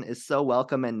conversation is so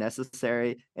welcome and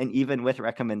necessary, and even with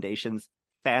recommendations,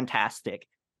 fantastic.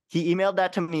 He emailed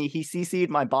that to me. He CC'd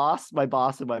my boss, and my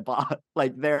boss,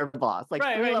 like their boss, like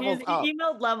right, 3 levels up. He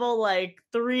emailed level like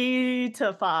 3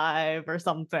 to 5 or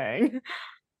something.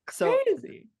 So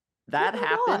crazy. That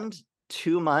happened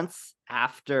 2 months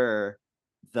after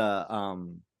the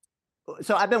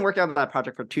so I've been working on that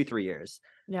project for 2-3 years.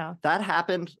 Yeah. That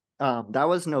happened. That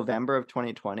was November of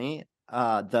 2020.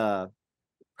 The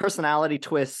personality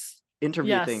twist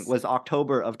interview thing was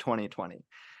October of 2020.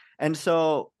 And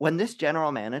so when this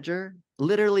general manager,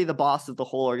 literally the boss of the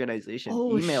whole organization,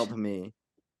 emailed me,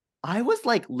 I was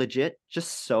like legit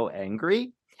just so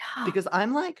angry because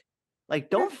I'm like,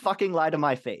 don't fucking lie to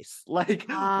my face. Like,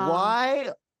 why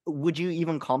would you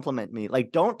even compliment me?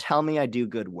 Like, don't tell me I do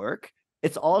good work.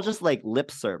 It's all just like lip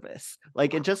service.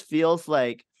 Like, it just feels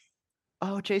like,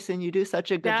 oh, Jason, you do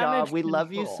such a good job. We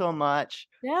love you so much.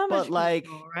 But like,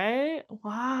 right?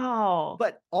 Wow.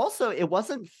 But also, it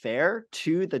wasn't fair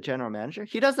to the general manager.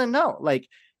 He doesn't know. Like,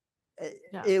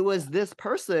 it was this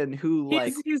person who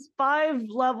he's 5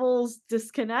 levels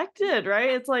disconnected, right?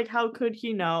 It's like, how could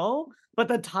he know? But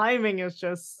the timing is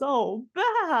just so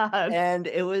bad. And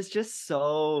it was just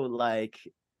so like,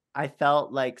 I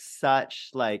felt like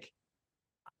such like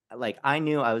I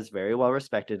knew I was very well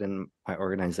respected in my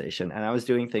organization, and I was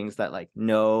doing things that like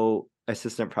no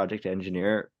assistant project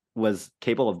engineer was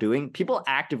capable of doing. People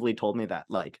actively told me that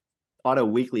like on a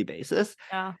weekly basis.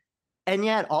 Yeah. And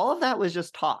yet all of that was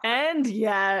just talk. And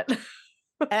yet.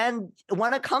 And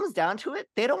when it comes down to it,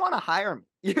 they don't want to hire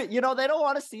me. You know, they don't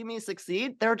want to see me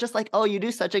succeed. They're just like, oh, you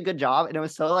do such a good job. And it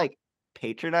was so like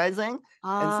patronizing.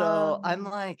 And so I'm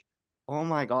like, oh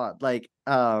my God. Like,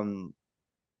 so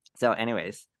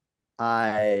anyways,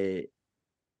 where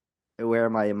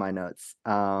am I in my notes?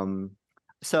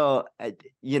 So,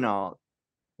 you know,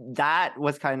 that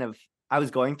was kind of, I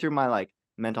was going through my like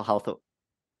mental health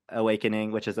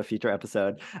awakening, which is a future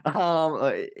episode,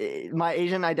 my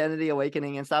Asian identity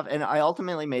awakening and stuff. And I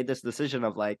ultimately made this decision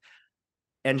of like,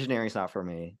 engineering's not for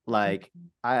me. Like,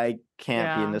 I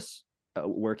can't be in this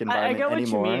work environment anymore. I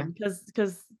get what you mean,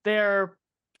 because they're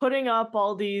putting up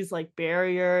all these like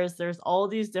barriers. There's all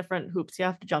these different hoops you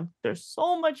have to jump. There's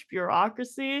so much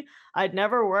bureaucracy. I'd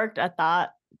never worked at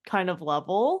that kind of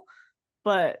level.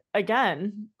 But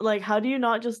again, like, how do you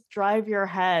not just drive your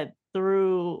head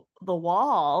through the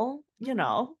wall, you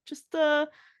know, just to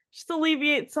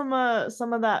alleviate some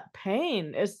of that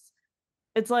pain?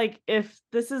 It's like, if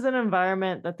this is an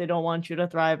environment that they don't want you to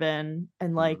thrive in,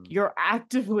 and like you're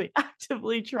actively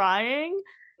trying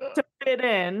to fit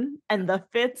in and the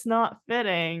fit's not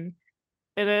fitting,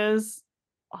 it is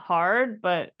hard.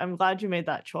 But I'm glad you made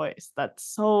that choice. That's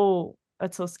so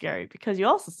scary, because you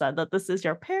also said that this is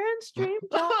your parents' dream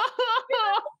job.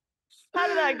 How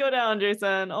did that go down,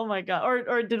 Jason? Oh my God.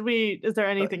 Or is there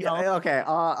anything else? Okay,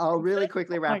 I'll really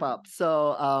quickly wrap up.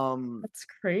 So that's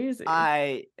crazy.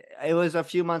 It was a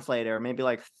few months later, maybe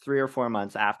like 3 or 4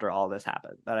 months after all this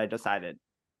happened, that I decided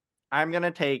I'm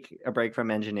gonna take a break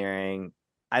from engineering.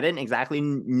 I didn't exactly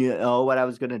know what I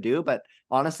was gonna do, but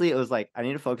honestly, it was like, I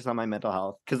need to focus on my mental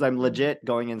health, because I'm legit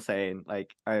going insane.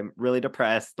 Like, I'm really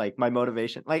depressed. Like, my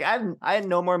motivation, like I had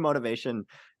no more motivation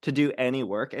to do any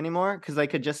work anymore, because I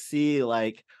could just see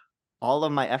like all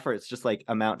of my efforts just like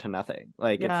amount to nothing.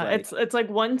 Like, it's like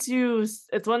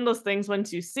it's one of those things,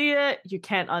 once you see it, you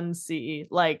can't unsee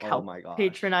like how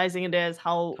patronizing it is,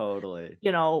 how totally,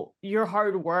 you know, your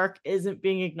hard work isn't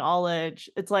being acknowledged.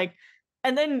 It's like,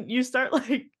 and then you start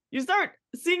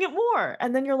seeing it more,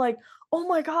 and then you're like, oh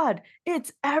my God,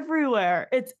 it's everywhere.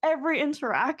 It's every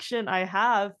interaction I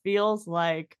have feels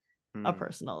like a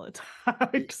personal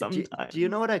attack sometimes. Do you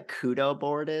know what a Kudo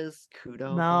board is?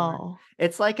 Kudo No. board?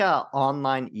 It's like a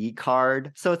online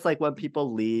e-card. So it's like when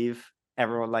people leave,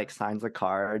 everyone like signs a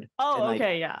card. Oh, and, like,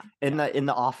 okay, yeah. In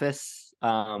the office,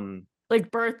 Like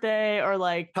birthday or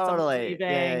like someone's Totally. Yeah,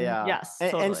 yeah, leaving. yeah. Yes,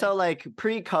 And totally. so like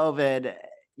pre-COVID,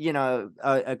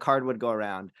 a card would go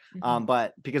around. Mhm.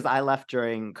 But because I left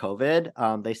during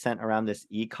COVID, they sent around this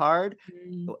e-card,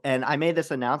 Mm. and I made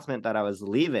this announcement that I was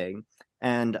leaving,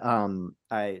 and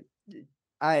I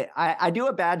do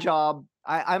a bad job.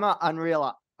 I'm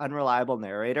a unreliable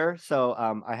narrator, so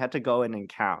I had to go in and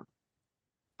count.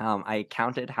 I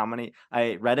counted how many.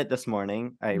 I read it this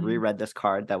morning. I Mhm. reread this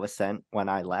card that was sent when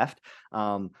I left.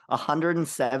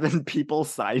 107 people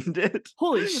signed it,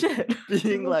 Holy shit.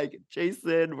 being like,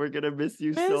 "Jason, we're gonna miss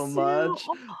you so Miss you. much.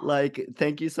 Like,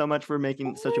 thank you so much for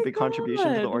making such a Oh big my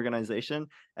contribution to the god. organization."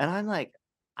 And I'm like,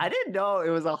 I didn't know it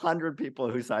was 100 people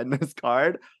who signed this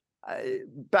card.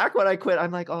 Back when I quit,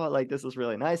 I'm like, oh, like this is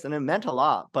really nice, and it meant a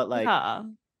lot. But like, Yeah.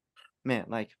 man,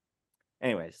 like,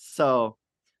 anyways, so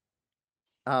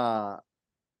uh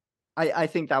I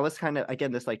think that was kind of,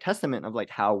 again, this like testament of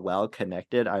like how well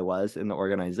connected I was in the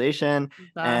organization.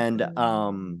 And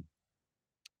Exactly.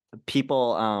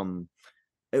 people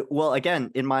well,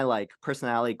 again, in my like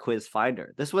personality quiz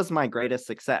finder, this was my greatest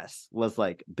success, was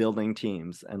like building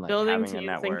teams and like Building having a teams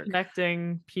and network.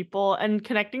 connecting people and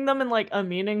connecting them in like a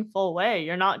meaningful way.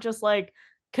 You're not just like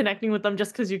connecting with them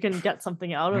just because you can get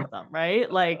something out of them,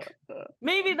 right? Like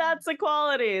maybe that's a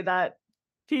quality that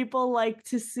people like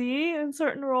to see in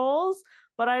certain roles,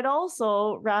 but I'd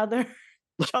also rather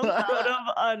jump out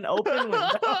of an open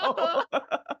window.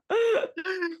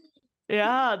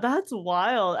 Yeah, that's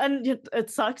wild. And it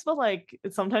sucks, but like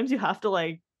sometimes you have to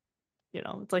like,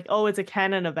 it's like, oh, it's a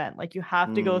canon event. Like you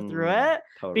have to go through Mm, it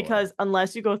totally. because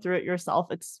unless you go through it yourself,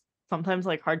 it's sometimes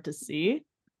like hard to see.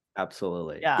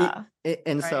 Absolutely. Yeah,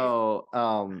 And right. so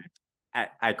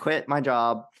I quit my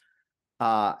job,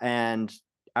 and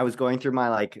I was going through my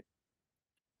like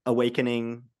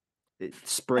awakening,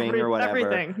 spring or whatever,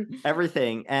 Everything.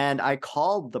 everything. And I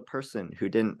called the person who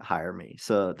didn't hire me.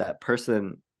 So that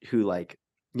person who like,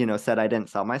 said I didn't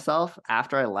sell myself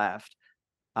after I left,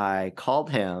 I called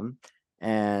him,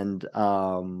 and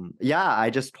yeah, I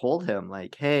just told him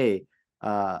like, hey,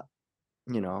 uh,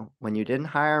 when you didn't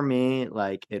hire me,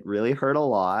 like it really hurt a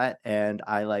lot. And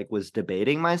I like was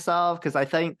debating myself because I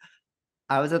think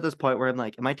I was at this point where I'm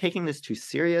like, am I taking this too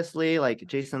seriously? Like,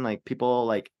 Jason, like people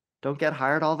like don't get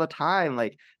hired all the time.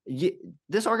 Like, you,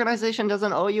 this organization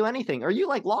doesn't owe you anything, or you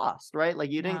like lost, right?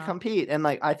 Like, you didn't Yeah. compete. And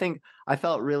like, I think I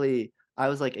felt really, I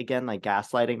was like, again, like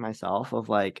gaslighting myself of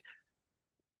like,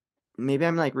 maybe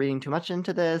I'm like reading too much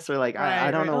into this, or like, I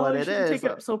Right, don't right. know Oh, what you it shouldn't is.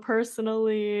 take it so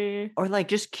personally. Or like,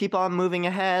 just keep on moving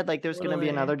ahead. Like, there's going to be Totally.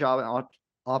 another job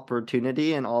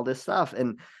opportunity and all this stuff.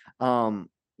 And, um,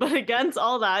 But against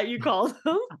all that, you called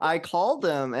them. I called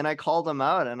them, and I called them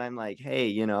out, and I'm like,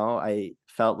 "Hey, I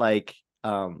felt like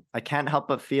I can't help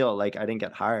but feel like I didn't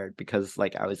get hired because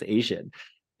like I was Asian."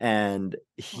 And Wow.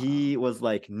 he was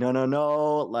like, "No, no,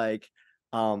 no, like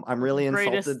I'm That's really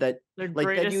insulted that their you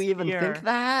greatest even think fear.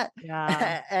 that."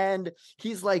 Yeah. And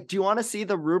he's like, "Do you want to see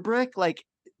the rubric, like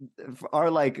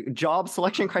our like job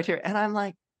selection criteria?" And I'm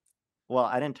like, "Well,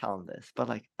 I didn't tell him this, but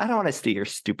like I don't want to see your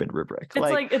stupid rubric." It's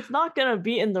Like, like, it's not gonna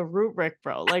be in the rubric,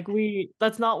 bro. Like,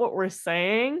 that's not what we're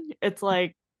saying. It's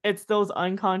like, it's those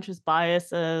unconscious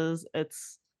biases.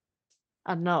 It's,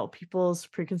 I don't know, people's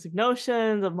preconceived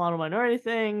notions of model minority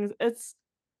things. It's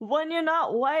when you're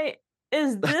not white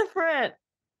is different.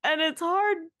 And it's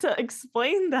hard to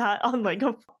explain that on like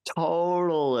a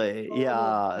totally. phone.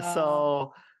 Yeah. Yeah.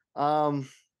 So, um,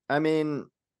 I mean,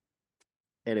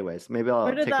 anyways, maybe Where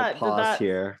I'll did take a that did pause that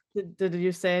here. did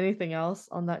you say anything else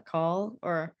on that call?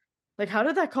 Or like how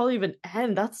did that call even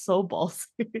end? That's so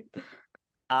ballsy.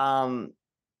 Um,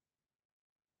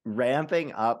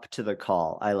 Ramping up to the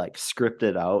call, I like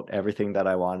scripted out everything that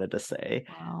I wanted to say.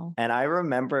 Wow. And I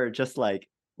remember just like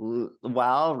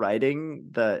while writing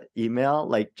the email,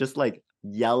 like just like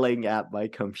yelling at my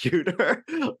computer.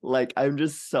 Like I'm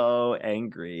just so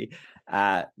angry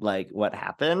at like what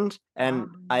happened. Wow. And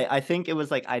I think it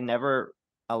was like I never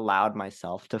allowed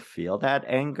myself to feel that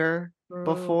anger True.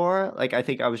 before. Like I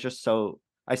think I was just so,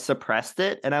 I suppressed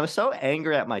it, and I was so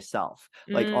angry at myself.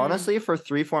 Like Mm. honestly, for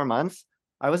 3-4 months,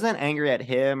 I wasn't angry at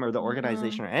him or the Yeah.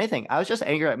 organization or anything. I was just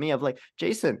angry at me of like,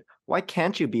 Jason, why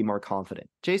can't you be more confident?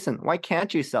 Jason, why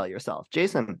can't you sell yourself?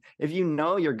 Jason, if you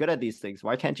know you're good at these things,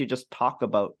 why can't you just talk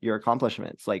about your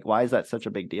accomplishments? Like, why is that such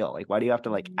a big deal? Like, why do you have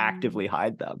to like Mm. actively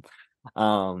hide them?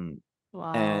 Um,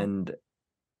 Wow. and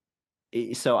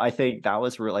so I think that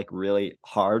was like really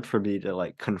hard for me to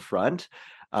like confront.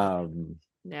 Um,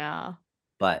 Yeah.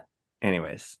 but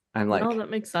anyways, I'm No, like, that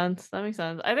makes sense. That makes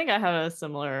sense. I think I had a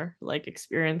similar like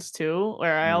experience too,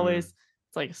 where I mm, always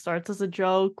It's like, it starts as a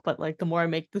joke, but like the more I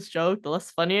make this joke, the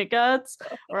less funny it gets.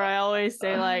 Or I always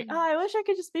say like, oh, I wish I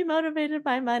could just be motivated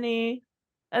by money.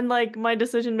 And like my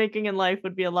decision making in life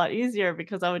would be a lot easier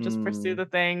because I would just pursue Mm. the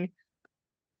thing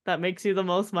that makes you the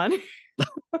most money.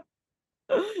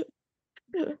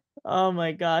 Oh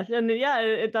my gosh. And yeah,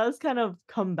 it does kind of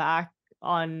come back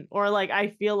on, or like I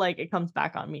feel like it comes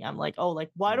back on me. I'm like, oh,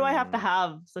 like why do I have to Mm.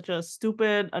 have such a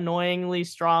stupid, annoyingly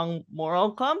strong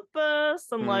moral compass?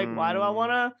 And like, why do I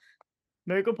want Mm. to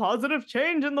make a positive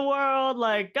change in the world?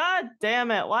 Like, god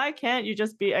damn it, why can't you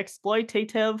just be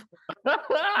exploitative?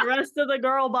 The rest of the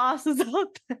girl bosses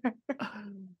out there.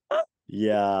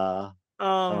 Yeah.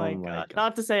 Oh Oh my my god. god.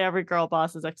 Not to say every girl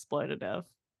boss is exploitative,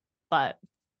 but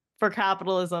for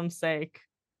capitalism's sake,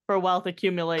 for wealth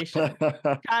accumulation,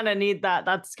 kind of need that.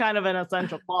 That's kind of an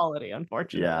essential quality, Yeah.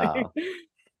 unfortunately.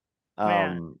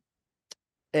 Man, Um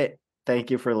it thank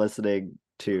you for listening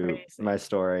to crazy. my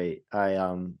story.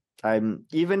 I'm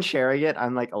even sharing it,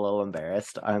 I'm like a little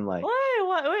embarrassed. I'm like,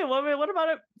 What about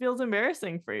it feels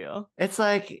embarrassing for you? it's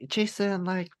like, Jason,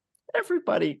 like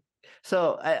everybody.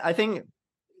 So I think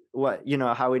what,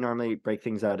 how we normally break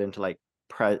things out into like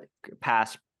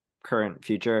past, current,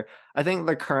 future. I think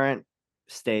the current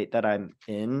state that I'm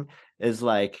in is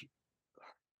like,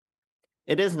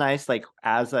 it is nice, like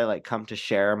as I like come to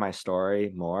share my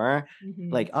story more,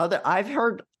 Mhm. like I've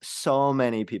heard so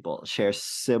many people share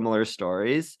similar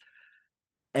stories,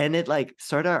 and it like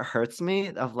sort of hurts me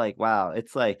of like, wow,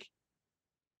 it's like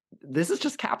this is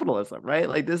just capitalism, right?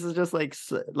 Like this is just like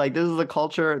like this is the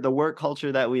culture, the work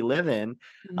culture that we live in.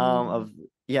 Mhm. Of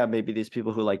yeah, maybe these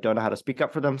people who like don't know how to speak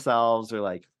up for themselves or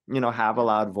like have a Yeah.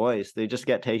 loud voice, they just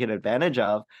get taken advantage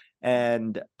of.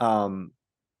 And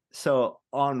so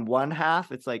on one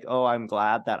half, it's like, oh, I'm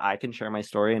glad that I can share my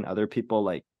story and other people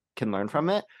like can learn from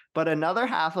it. But another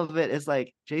half of it is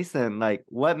like, Jason, like,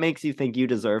 what makes you think you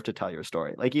deserve to tell your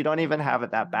story? Like, you don't even have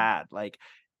it that Mhm. bad.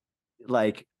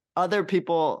 Like other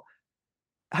people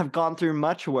have gone through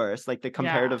much worse, like the Yeah,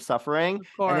 comparative suffering.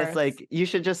 of And it's course. like, you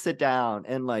should just sit down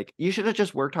and like, you should have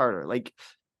just worked harder. Like,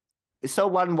 so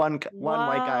one white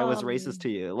guy was Wow. racist to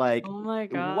you. Like, Oh my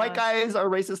white gosh. guys are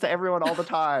racist to everyone all the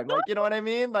time. Like, you know what I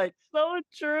mean? Like, So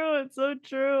true. It's so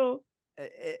true.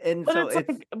 and But so it's it's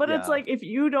like but it's yeah. like if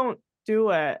you don't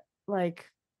do it, like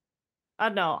I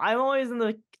don't know. I'm always in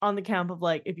the on the camp of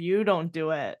like if you don't do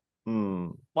it,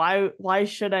 Mm. why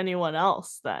should anyone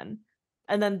else then?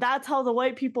 And then that's how the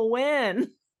white people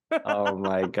win. Oh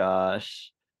my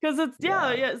gosh. Because it's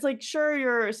Yeah. it's like sure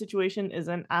your situation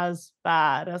isn't as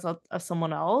bad as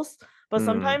someone else, but Mm.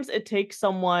 sometimes it takes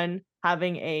someone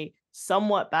having a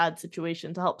somewhat bad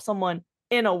situation to help someone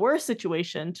in a worse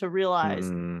situation to realize,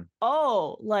 Mm.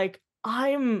 oh, like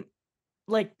I'm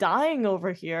like dying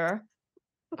over here,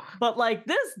 but like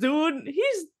this dude,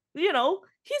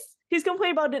 he's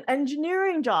complaining about an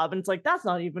engineering job, and it's like that's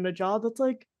not even a job. That's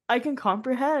like I can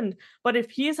comprehend. But if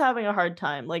he's having a hard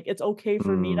time, like it's okay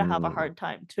for me to have a Mm. hard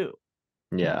time too.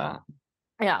 Yeah.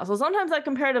 Yeah, so sometimes that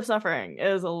comparative suffering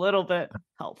is a little bit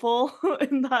helpful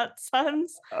in that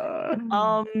sense. Uh,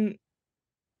 Um,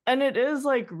 and it is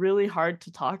like really hard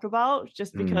to talk about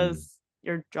just mm. because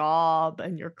your job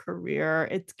and your career,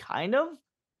 it's kind of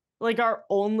like our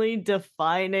only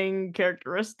defining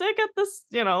characteristic at this,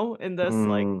 in this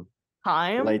like Mm.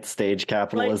 time. Late stage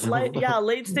capitalism. Yeah,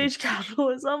 late stage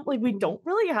capitalism. Like we don't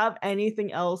really have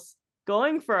anything else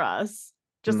going for us.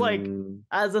 Just like Mm.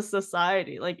 as a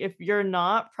society. Like if you're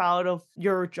not proud of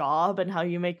your job and how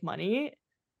you make money,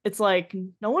 it's like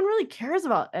no one really cares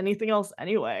about anything else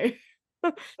anyway.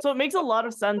 So it makes a lot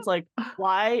of sense like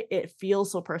why it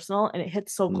feels so personal and it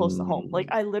hits so close to home. Like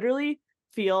Mm. I literally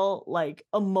feel like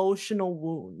emotional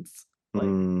wounds. Like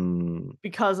Mm.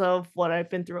 because of what I've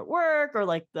been through at work or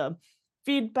like the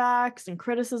feedbacks and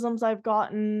criticisms I've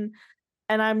gotten.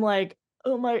 And I'm like,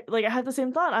 oh my, like I had the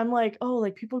same thought. I'm like, oh,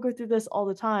 like people go through this all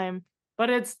the time, but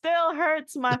it still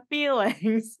hurts my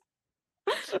feelings.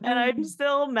 And I'm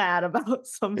still mad about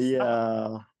some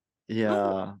stuff.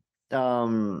 Yeah. Yeah.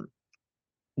 Um,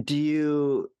 do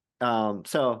you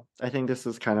so I think this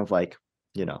is kind of like,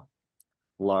 you know,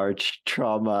 large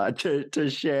trauma to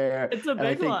share. It's a And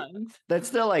I big think one. that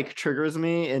still like triggers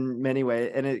me in many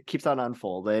ways and it keeps on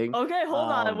unfolding. Okay,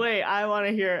 hold on. Wait, I want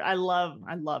to hear. I love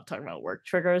talking about work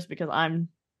triggers because I'm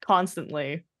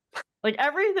constantly like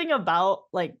everything about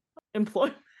like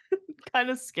employment kind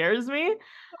of scares me.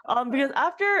 Because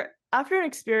after an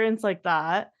experience like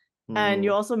that, and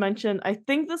you Mm. also mentioned, I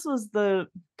think this was the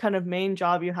kind of main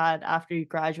job you had after you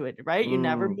graduated, right? You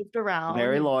never Mm. moved around.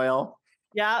 Very loyal.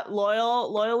 Yeah,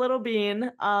 loyal little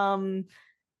bean.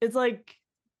 It's like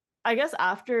I guess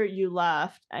after you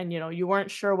left and you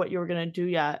weren't sure what you were gonna do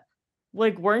yet,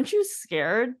 like weren't you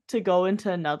scared to go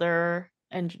into another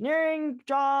engineering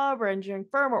job or engineering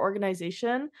firm or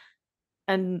organization?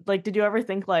 And like did you ever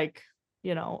think like,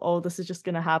 oh, this is just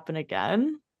gonna happen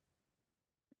again?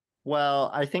 Well,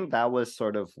 I think that was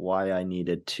sort of why I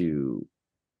needed to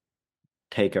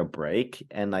take a break,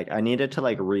 and like I needed to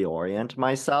like reorient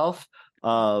myself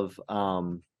of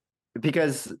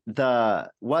because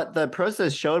what the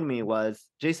process showed me was,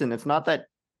 Jason, it's not that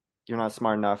you're not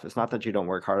smart enough, it's not that you don't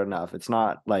work hard enough, it's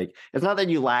not that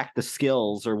you lack the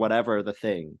skills or whatever the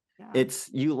thing. Yeah. It's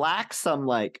you lack some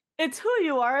like It's who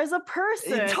you are as a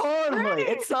person. totally, Right.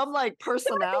 it's some like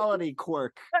personality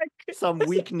quirk, Like, some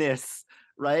weakness,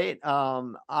 right?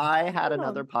 I had yeah.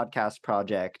 another podcast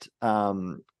project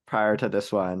prior to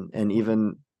this one, and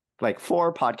even like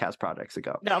 4 podcast projects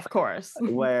ago, Yeah, of course.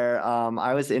 where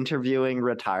I was interviewing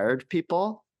retired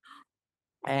people.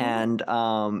 And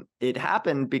it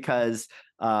happened because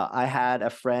I had a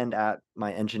friend at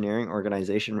my engineering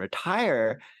organization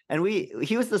retire, and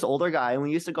he was this older guy, and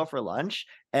we used to go for lunch,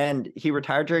 and he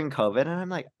retired during COVID, and I'm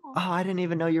like, oh, I didn't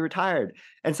even know you retired.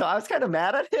 And so I was kind of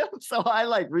mad at him. So I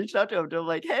like reached out to him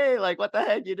like, hey, like what the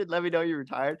heck? You didn't let me know you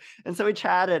retired. And so we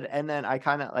chatted, and then I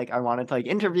kind of like I wanted to like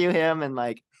interview him and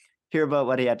like hear about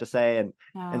what he had to say and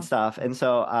Yeah. stuff. And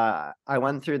so I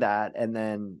went through that, and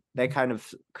then they kind of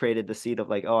created the seed of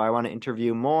like, oh, I want to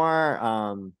interview more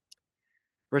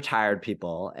retired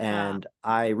people. Yeah. And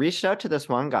I reached out to this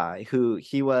one guy who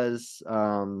he was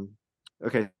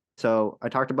okay. So I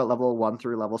talked about level 1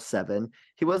 through level 7.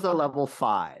 He was a level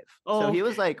 5. So Oh, he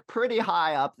was like pretty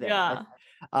high up there.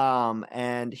 yeah.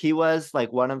 And he was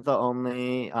like one of the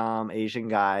only Asian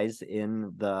guys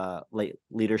in the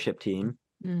leadership team.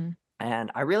 Mhm.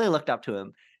 And I really looked up to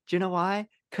him. Do you know why?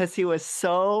 Because he was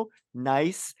so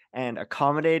nice and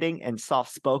accommodating and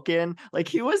soft-spoken. Like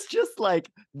he was just like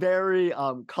very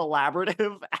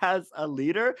collaborative as a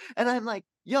leader. And I'm like,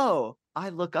 yo, I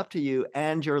look up to you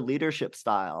and your leadership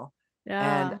style.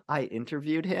 And Yeah. I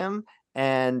interviewed him,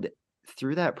 and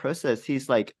through that process, he's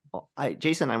like,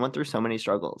 Jason, I went through so many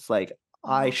struggles. Like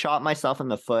I Oh, shot myself in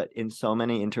the foot in so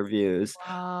many interviews.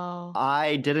 wow.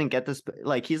 I didn't get this,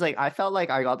 like he's like, I felt like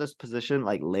I got this position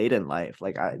like late in life.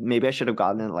 Like maybe I should have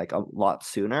gotten it like a lot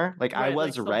sooner. Like I Right, like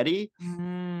was ready,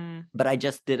 mm. but I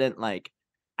just didn't like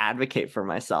advocate for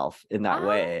myself in that Ah,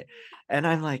 way. And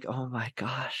I'm like, oh my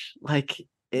gosh, like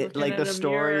it, looking like the in a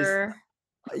stories mirror.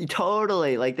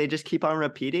 totally, like they just keep on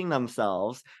repeating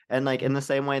themselves. And like in the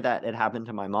same way that it happened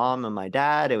to my mom and my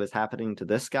dad, it was happening to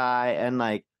this guy. And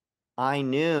like I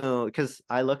knew, because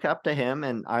I looked up to him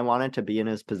and I wanted to be in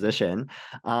his position.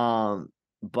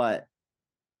 But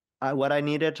what I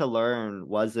needed to learn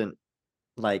wasn't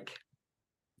like,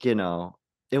 you know,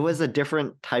 it was a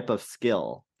different type of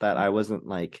skill that I wasn't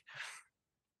like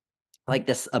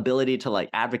this ability to like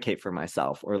advocate for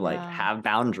myself or like Yeah. have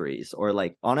boundaries or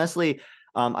like honestly,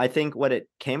 I think what it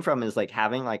came from is like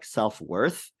having like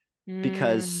self-worth,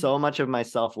 because Mm. so much of my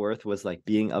self-worth was like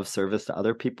being of service to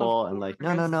other Of people and like, no,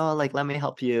 no, course. no, like let me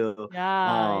help you.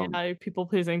 Yeah, um yeah, people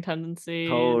pleasing tendencies.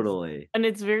 totally. And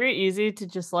it's very easy to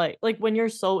just like when you're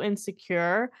so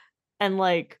insecure and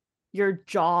like your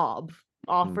job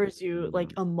offers you like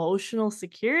Mhm. emotional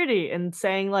security and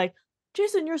saying like,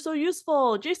 Jason, you're so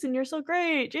useful. Jason, you're so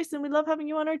great. Jason, we love having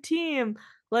you on our team.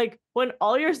 Like when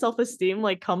all your self-esteem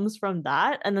like comes from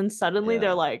that and then suddenly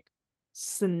they're Yeah. like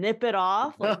snip it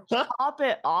off, like chop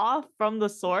it off from the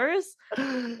source.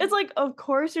 It's like, of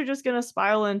course, you're just gonna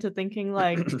spiral into thinking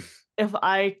like, if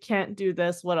I can't do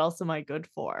this, what else am I good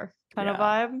for? Kind of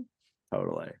Yeah, vibe.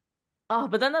 totally. Oh,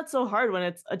 but then that's so hard when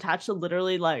it's attached to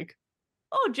literally like,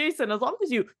 oh, Jason, as long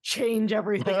as you change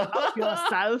everything about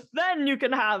yourself, then you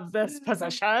can have this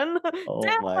position. Oh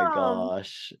my Damn.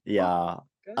 gosh. Oh Yeah.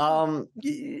 god.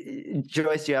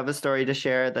 Joyce, do you have a story to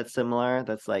share that's similar?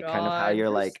 That's like kind of how God, you're your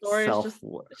like story is just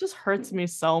it just hurts me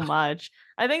so much.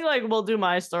 I think like we'll do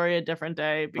my story a different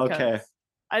day because Okay.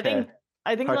 I Okay. think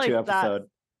I think Part 2 like that. episode.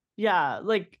 Yeah,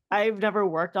 like I've never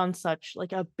worked on such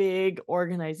like a big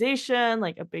organization,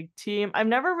 like a big team. I've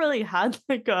never really had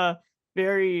like a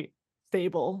very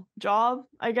stable job,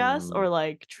 I guess, or Mm,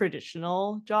 like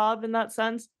traditional job in that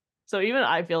sense. So even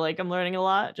I feel like I'm learning a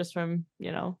lot just from,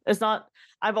 it's not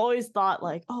I've always thought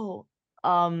like, oh,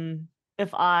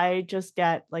 if I just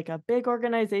get like a big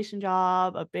organization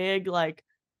job, a big like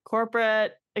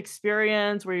corporate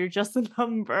experience where you're just a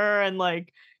number and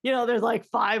like there's like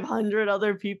 500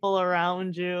 other people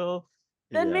around you,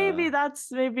 then yeah. maybe that's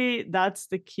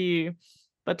the key.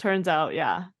 But turns out,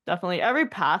 yeah, definitely every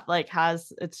path like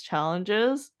has its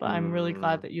challenges, but I'm really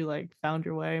glad Mm, that you like found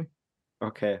your way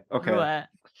okay. through Okay. it.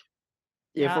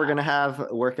 if we're Yeah, gonna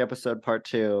have work episode part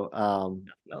 2,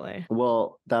 definitely.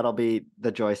 well, that'll be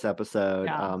the Joyce episode.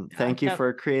 Yeah, yeah, Thank you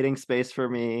for creating space for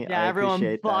me. I yeah. Everyone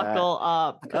appreciate that. buckle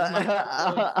up because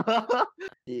my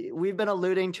We've been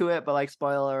alluding to it, but like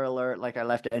spoiler alert, like I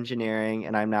left engineering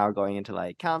and I'm now going into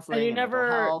like and counseling you and mental never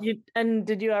health. you and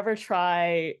did you ever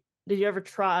try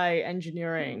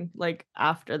engineering like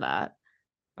after that?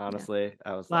 Yeah. Honestly,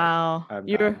 I was like, Wow. I'm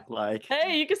You're done. Like,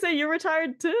 Hey, you can say you're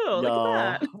retired too. Look no,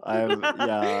 at I'm that.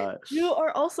 yeah. You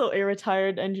are also a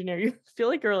retired engineer. You feel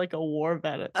like you're like a war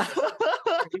vet.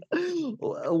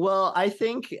 Well, I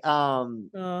think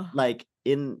Uh, like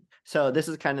in so this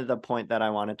is kind of the point that I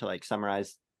wanted to like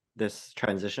summarize this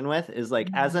transition with is like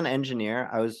as mm, an engineer,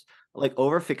 I was like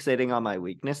over fixating on my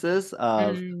weaknesses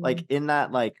of like mm, in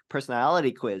that like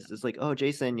personality quiz. It's like, oh,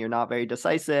 Jason, you're not very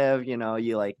decisive, you know,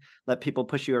 you like let people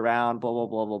push you around, blah blah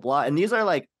blah blah blah. And these are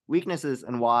like weaknesses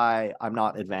and why I'm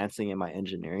not advancing in my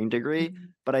engineering degree. mm,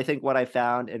 But I think what I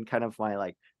found in kind of my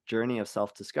like journey of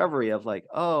self-discovery of like,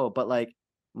 oh, but like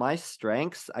my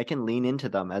strengths, I can lean into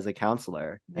them as a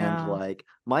counselor. And yeah. like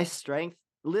my strength,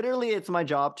 literally it's my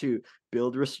job to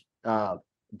build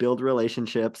build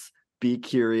relationships, be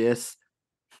curious,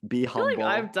 be I feel like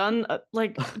I've humble. done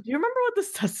like do you remember what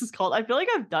this test is called? I feel like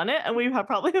I've done it and we have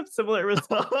probably have similar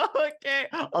results. Okay,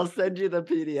 I'll send you the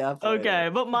PDF later. Okay,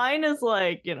 but mine is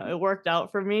like, it worked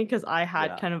out for me because I had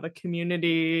Yeah. kind of a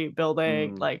community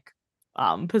building Mm, like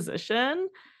position.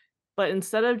 But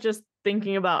instead of just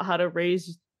thinking about how to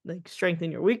raise like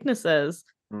strengthen your weaknesses,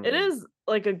 it mm, is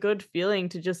like a good feeling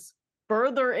to just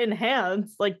further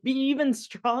enhance, like be even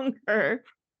stronger,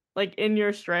 like in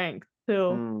your strength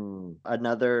too.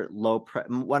 Another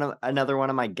another one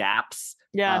of my gaps,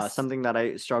 Yes. something that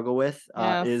I struggle with,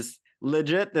 Yes. is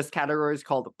legit. This category is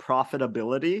called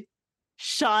profitability.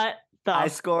 Shut I the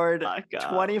scored fuck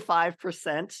up.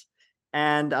 25%,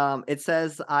 and it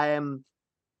says I am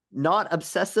not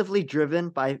obsessively driven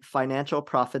by financial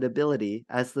profitability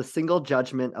as the single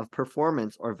judgment of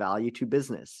performance or value to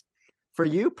business. For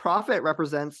you, profit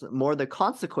represents more the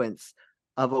consequence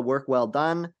of a work well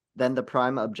done than the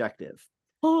prime objective.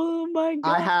 Oh my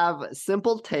I god. have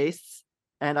simple tastes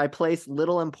and I place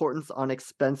little importance on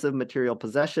expensive material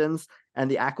possessions, and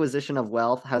the acquisition of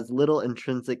wealth has little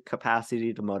intrinsic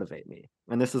capacity to motivate me.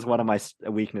 And this is one of my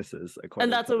weaknesses,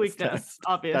 And according that's to a this weakness, test.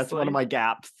 That's one of obviously. my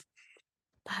gaps.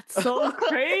 That's so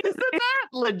crazy. Isn't that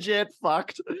legit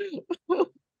fucked?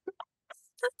 That's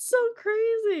so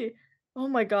crazy. Oh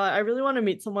my god, I really want to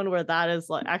meet someone where that is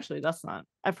like actually that's not.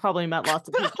 I've probably met lots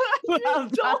of people who You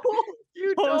have that don't.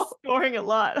 You don't. scoring a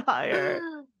lot higher.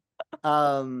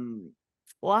 Um,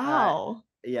 I Wow.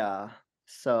 yeah.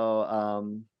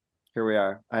 So here we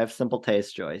are. I have simple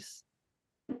taste, Joyce.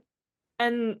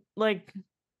 And like,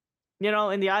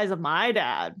 in the eyes of my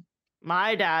dad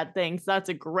thinks that's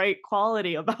a great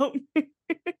quality about me.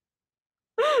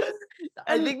 I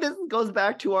And think this goes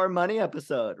back to our money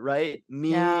episode, right?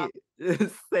 yeah,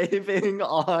 Me saving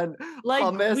on like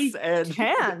hummus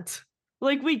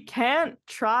and we can't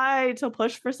try to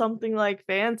push for something like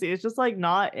fancy. It's just like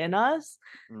not in us.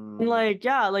 And Mm, like,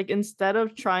 yeah, like instead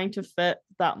of trying to fit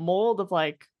that mold of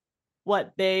like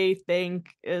what they think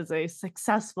is a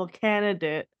successful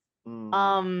candidate, mm,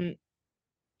 um,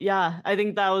 yeah, I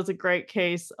think that was a great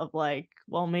case of like,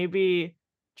 well, maybe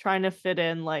trying to fit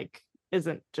in like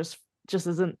isn't just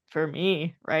isn't for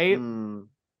me, right? mm,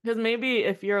 Because maybe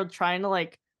if you're trying to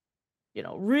like,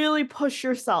 really push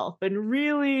yourself and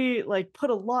really like put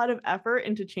a lot of effort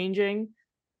into changing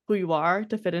who you are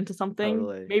to fit into something,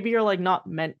 totally. maybe you're like not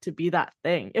meant to be that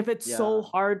thing. If it's so Yeah.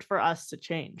 hard for us to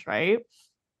change, right?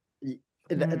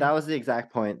 That was the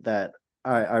exact point that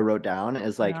I wrote down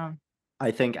is like Yeah, I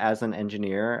think as an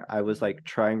engineer, I was like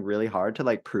trying really hard to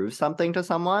like prove something to of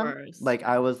someone. course. Like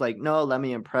I was like, no, let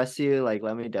me impress you. Like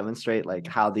let me demonstrate like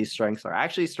how these strengths are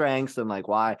actually strengths and like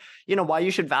why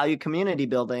you should value community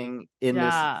building in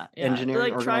this Yeah, yeah.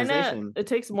 engineering Like organization. it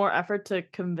takes more effort to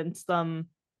convince them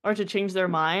or to change their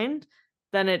mind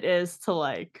than it is to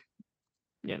like,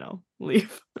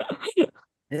 leave.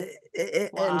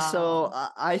 And so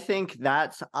Wow. I think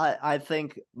I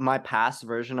think my past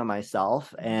version of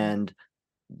myself and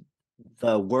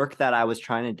the work that I was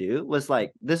trying to do was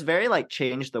like this very like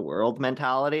change the world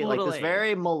mentality, like this Totally.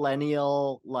 very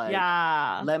millennial, like,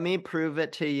 Yeah. let me prove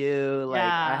it to you.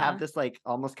 Like I have Yeah. this like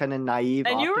almost kind of naive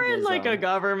And you were in like a optimism.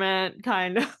 government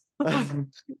kind of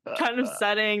kind of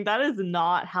setting. That is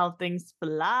not how things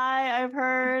fly, I've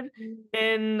heard,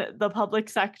 in the public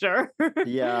sector.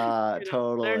 Yeah, They're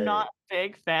totally. not a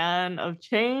big fan of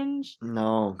change.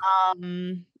 No,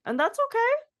 And that's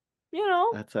okay. You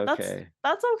know, that's that's okay.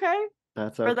 that's okay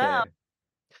That's for them. okay.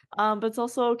 But it's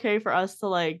also okay for us to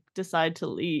like decide to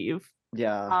leave.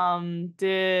 Yeah.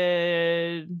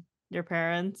 Did your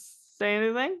parents say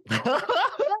anything?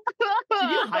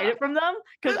 Did you hide it from them?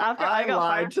 Because after I I got lied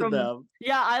fired to from them.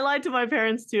 yeah, I lied to my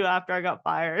parents too after I got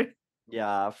fired.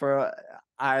 Yeah,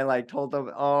 I like told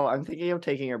them, "Oh, I'm thinking of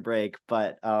taking a break,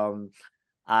 but and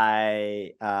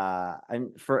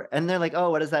they're like, "Oh,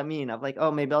 what does that mean?" I'm like,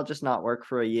 "Oh, maybe I'll just not work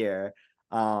for a year.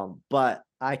 But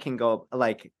I can go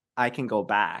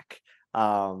back.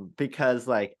 Because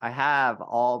like I have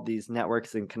all these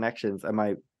networks and connections and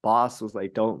my boss was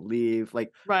like, "Don't leave."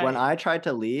 Like when Right. I tried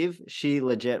to leave, she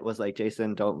legit was like,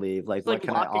 "Jason, don't leave. Like She's what like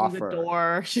can I locking the offer?"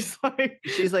 door. She's like,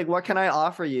 She's like, "What can I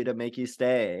offer you to make you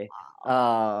stay?"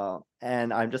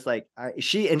 And I'm just like,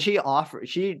 she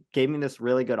gave me this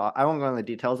really good I won't go into the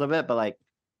details of it, but, like,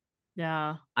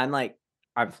 yeah, like,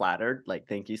 I'm flattered, like,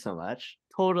 "Thank you so much."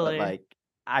 But, totally. like,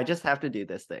 I just have to do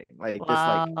this thing. Like, this,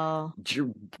 like, Wow.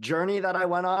 journey that I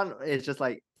went on is just,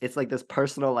 like it's, like, this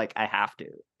personal, like, I have to.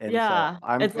 And so Yeah,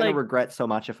 I'm it's gonna like regret so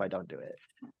much if I don't do it.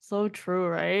 so true,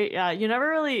 right? Yeah, you never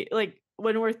really like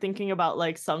when we're thinking about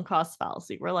like sunk cost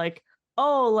fallacy, we're like,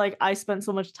 oh, like I spent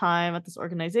so much time at this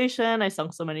organization, I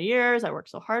sunk so many years, I worked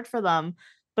so hard for them.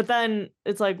 But then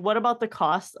it's like, what about the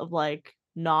cost of like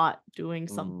not doing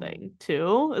something Mm,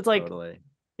 too? It's like, totally.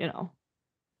 you know,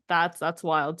 that's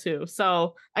wild too.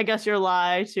 So I guess your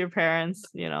lie to your parents,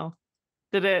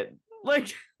 did it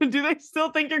like do they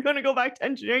still think you're gonna go back to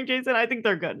engineering, Jason? I think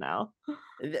they're good now.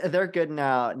 They're good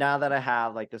now that I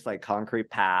have, like, this, like, concrete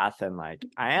path and, like,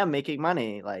 I am making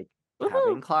money, like, Woohoo!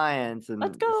 having clients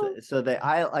Let's and go. so that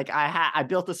I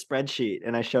built a spreadsheet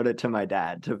and I showed it to my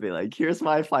dad to be like, "Here's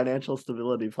my financial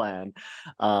stability plan."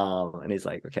 And he's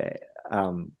like, "Okay."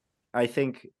 Um, I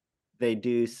think they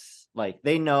do like,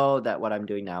 they know that what I'm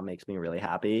doing now makes me really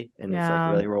happy and it's, like, Yeah.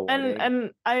 really And rewarding.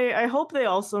 and I hope they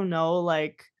also know,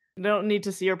 like, they don't need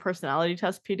to see your personality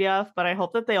test PDF, but I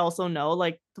hope that they also know,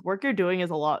 like, the work you're doing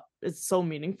is so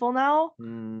meaningful now.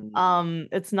 Mm,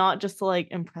 It's not just to, like,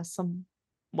 impress some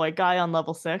white guy on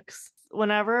level 6.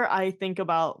 Whenever I think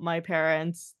about my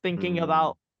parents thinking mm,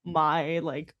 about my,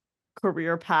 like,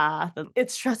 career path, and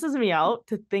it stresses me out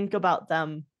to think about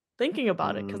them thinking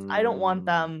about it because I don't want mm,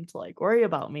 them to, like, worry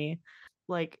about me.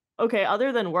 Like, okay,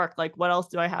 other than work, like, what else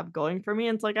do I have going for me?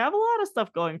 And it's like, I have a lot of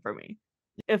stuff going for me.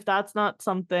 If that's not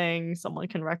something someone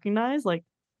can recognize, like,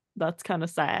 that's kinda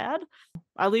sad.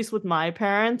 At least with my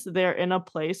parents, they're in a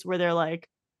place where they're like,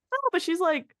 "Oh, but she's,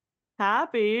 like,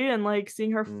 happy and, like,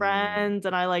 seeing her mm. friends,"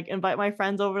 and I, like, invite my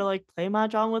friends over to, like, play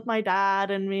mahjong with my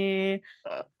dad and me.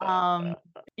 Um,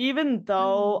 Even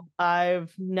though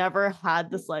I've never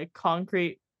had this, like,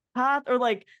 concrete path or,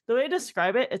 like, the way to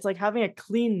describe it, it's like having a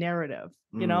clean narrative,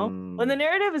 you know? When the Mm,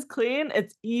 narrative is clean,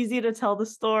 it's easy to tell the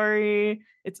story,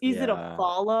 it's easy to yeah,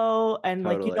 follow, and,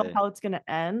 like, you know totally. how it's gonna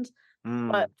end.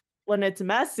 But Mm, when it's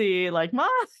messy, like mine,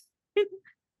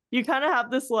 you kinda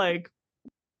have this, like,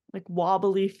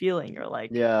 wobbly feeling. You're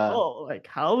like, yeah. "Oh, like,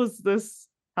 how's this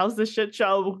shit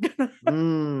show gonna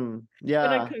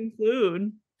Yeah.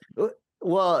 conclude?"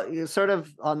 Well, sort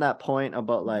of on that point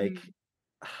about like, Mhm.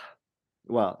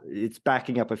 well, it's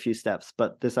backing up a few steps,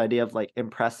 but this idea of like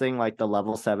impressing like the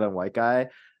level 7 white guy,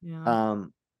 Yeah.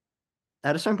 um,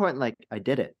 at a certain point, like I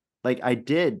did it. Like I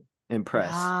did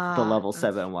impress the Yeah, level that's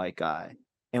 7 white guy.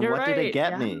 And you're what did it right,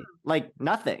 get yeah, me? Like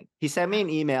nothing. He sent yeah, me an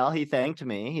email. He thanked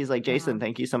me. He's like, yeah, "Jason,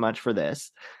 thank you so much for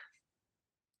this."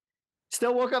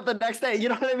 Still woke up the next day, you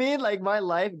know what I mean? Like, my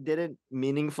life didn't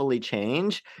meaningfully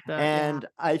change, yeah. and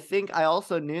I think I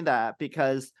also knew that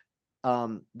because,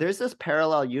 there's this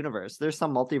parallel universe, there's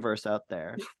some multiverse out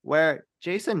there where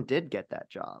Jason did get that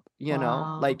job, you know?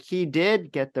 Wow. Like, he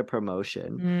did get the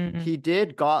promotion, Mm, he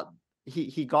did got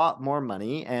he got more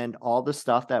money and all the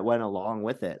stuff that went along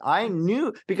with it. I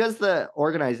knew because the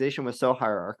organization was so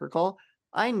hierarchical,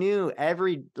 I knew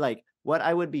every like, what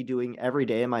I would be doing every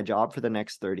day in my job for the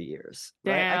next 30 years,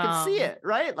 right? I could see damn. it,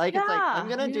 right? Like, it's like, I'm Yeah,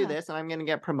 gonna do yeah. this and I'm gonna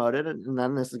get promoted and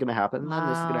then this is gonna happen and then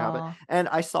this is gonna happen. Wow. And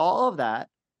I saw all of that.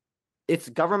 It's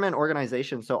government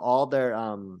organization, so all their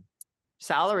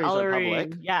salaries are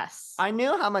public. Salary, yes. I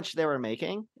knew how much they were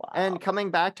making. And Wow.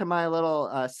 coming back to my little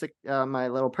my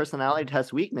little personality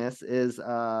test weakness is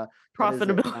what is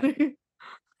it? Profitability.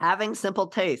 Having simple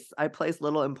tastes, I place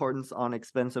little importance on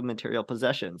expensive material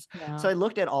possessions. So Yeah. I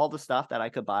looked at all the stuff that I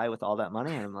could buy with all that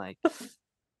money and I'm like,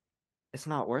 it's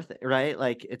not worth it, right?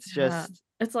 Like it's Yeah. just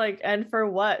It's like, and for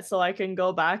what? So I can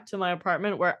go back to my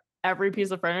apartment where every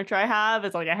piece of furniture I have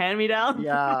is like a hand-me-down from my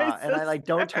Yeah, and I like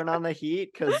don't sister. turn on the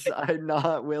heat because I'm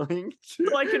not willing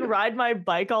So I can to. ride my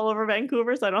bike all over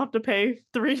Vancouver so I don't have to pay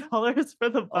 $3 for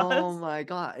the Oh bus. my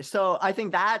god. So I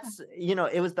think that's,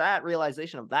 it was that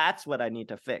realization of that's what I need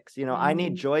to fix. I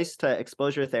need Mhm. Joyce to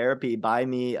exposure therapy buy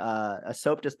me a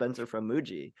soap dispenser from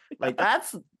Muji. Like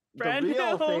that's the Brand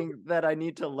real new. thing that I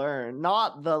need to learn,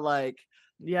 not the like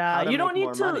Yeah, how to you don't make need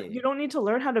more to money. you don't need to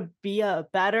learn how to be a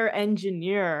better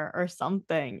engineer or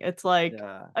something. It's like,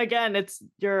 Yeah, again, it's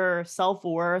your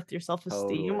self-worth, your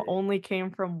self-esteem totally. only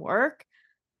came from work.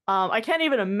 I can't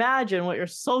even imagine what your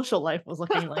social life was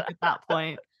looking like at that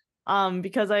point.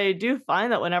 Because I do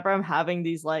find that whenever I'm having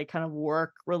these like kind of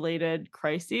work related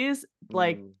crises,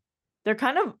 like Mm, they're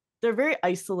kind of they're very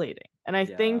isolating. And I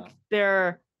yeah. think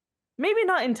they're maybe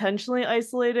not intentionally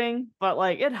isolating, but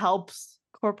like it helps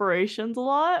corporations a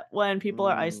lot when people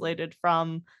are Mm, isolated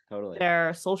from totally.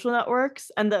 their social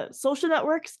networks and the social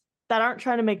networks that aren't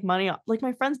trying to make money off. Like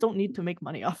my friends don't need to make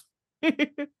money off.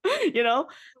 you know?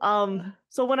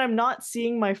 So when I'm not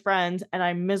seeing my friends and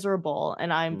I'm miserable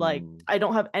and I'm like Mm, I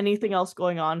don't have anything else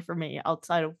going on for me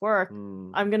outside of work,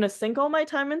 mm, I'm going to sink all my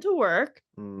time into work.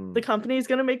 The mm, company is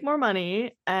going to make more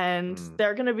money and mm,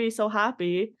 they're going to be so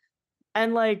happy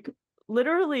and like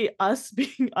literally us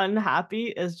being unhappy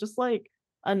is just like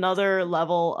another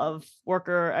level of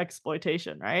worker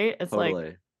exploitation, right? It's like,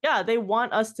 totally. yeah, they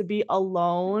want us to be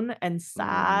alone and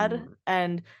sad Mm,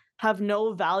 and have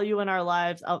no value in our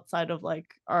lives outside of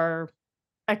like our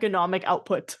economic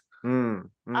output. mm,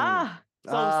 mm.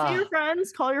 So see your Ah,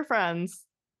 friends, call your friends.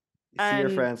 see your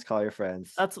And friends, call your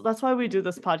friends. that's why we do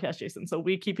this podcast, Jason. So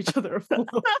we keep each other afloat.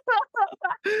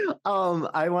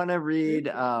 I want to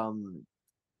read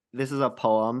this is a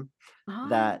poem Ah,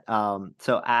 that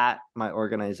so at my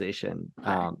organization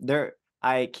okay. there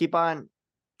I keep on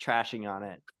trashing on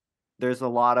it. There's a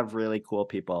lot of really cool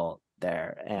people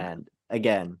there, Yeah. and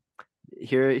again,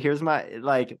 here's my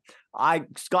like I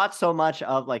got so much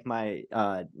of like my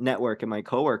network and my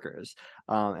coworkers,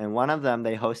 and one of them,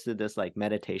 they hosted this like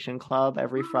meditation club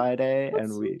every Friday, and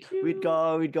That's so cute.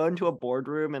 we'd go into a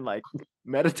boardroom and like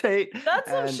meditate. That's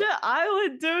some And shit I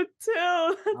would do too.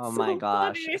 oh That's my so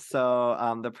gosh. funny.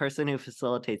 So the person who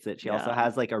facilitates it, she also Yeah.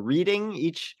 has like a reading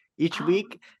each Oh,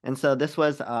 week. And so this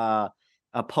was a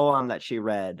poem that she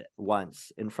read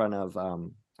once in front of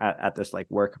at this like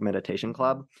work meditation mhm.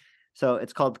 club. So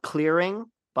it's called Clearing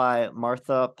by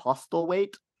Martha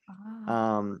Postlewaite.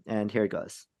 Ah. And here it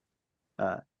goes.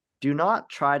 Uh, do not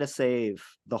try to save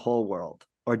the whole world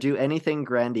or do anything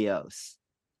grandiose.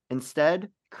 Instead,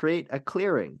 create a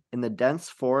clearing in the dense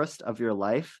forest of your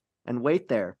life and wait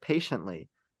there patiently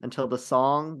until the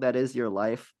song that is your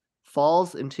life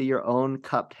falls into your own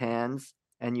cupped hands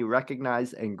and you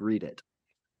recognize and greet it.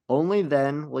 Only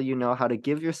then will you know how to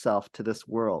give yourself to this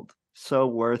world so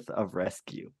worth of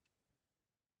rescue.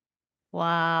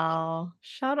 Wow.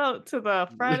 Shout out to the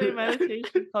Friday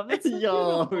meditation club. That's so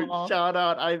Yo, beautiful. shout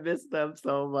out. I miss them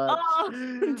so much.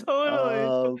 Oh,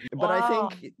 totally. But I Wow.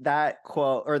 think that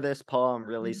quote or this poem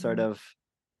really sort Mhm. of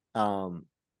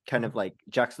kind of like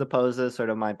juxtaposes sort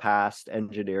of my past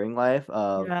engineering life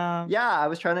of, Yeah. yeah, I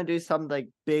was trying to do some like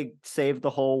big save the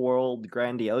whole world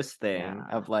grandiose thing Yeah.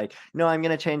 of like, no, I'm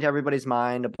gonna change everybody's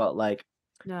mind about like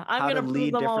Yeah. I'm how to gonna prove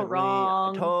lead them all differently.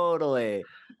 wrong. Totally.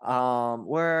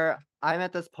 Where I'm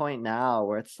at this point now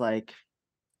where it's like,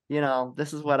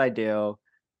 this is what I do.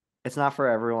 It's not for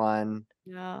everyone.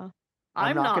 Yeah. I'm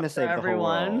I'm not going to not for save the whole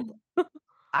world. everyone.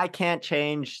 I can't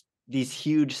change these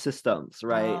huge systems,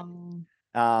 right? Um,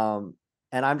 Um,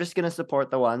 and I'm just going to support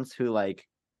the ones who like,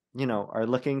 are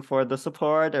looking for the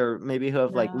support or maybe who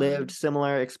have like yeah. lived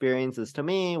similar experiences to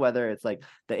me, whether it's like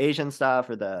the Asian stuff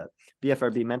or the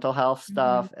BFRB mental health Mhm.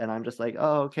 stuff. And I'm just like,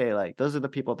 oh, okay, like those are the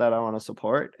people that I want to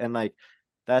support. And like,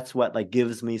 that's what like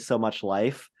gives me so much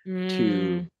life to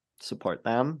Mm. support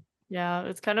them. Yeah,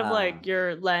 it's kind of Uh, like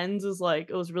your lens is like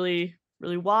it was really,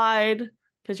 really wide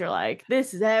because you're like,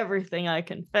 this is everything I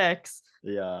can fix.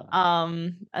 yeah.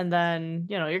 And then,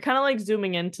 you're kind of like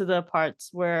zooming into the parts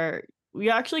where we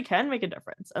actually can make a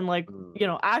difference and like,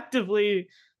 Mm, actively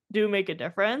do make a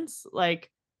difference. Like,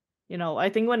 I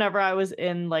think whenever I was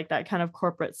in like that kind of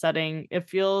corporate setting, it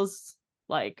feels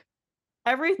like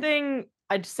everything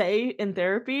I'd say in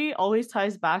therapy always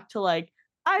ties back to like,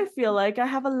 I feel like I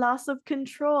have a loss of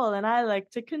control and I like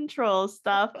to control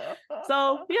stuff.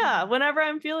 So, yeah, whenever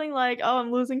I'm feeling like, oh,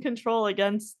 I'm losing control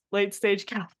against late stage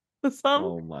capitalism,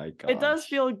 oh my it does gosh.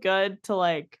 feel good to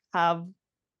like have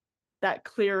that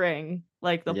clearing,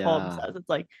 like the poem Yeah. says. It's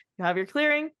like you have your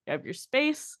clearing, you have your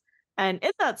space, and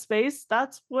in that space,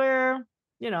 that's where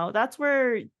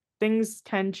things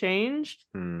can change.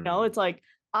 You know, Mm. it's like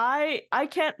I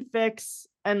can't fix,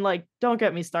 and like don't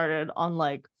get me started on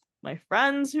like my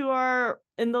friends who are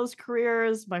in those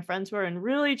careers, my friends who are in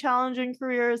really challenging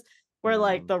careers where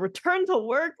like Mm. the return to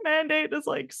work mandate is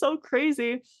like so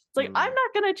crazy. It's like I'm Mm.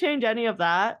 not gonna change any of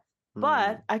that,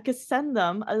 but Mm. I could send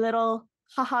them a little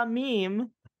haha meme,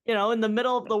 you know, in the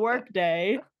middle of the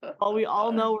workday while we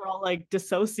all know we're all like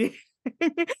dissociating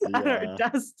at our Yeah.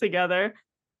 desks together.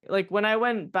 Like when I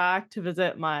went back to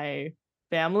visit my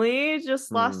family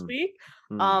just last Mm. week,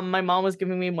 Mm. my mom was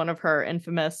giving me one of her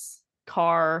infamous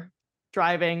car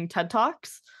driving TED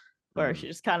Talks where she Mm.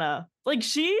 just kind of like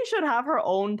she should have her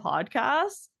own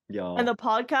podcast. And Yo. the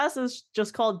podcast is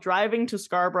just called Driving to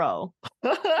Scarborough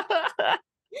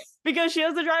because she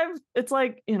has to drive. It's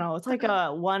like, you know, it's like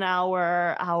a 1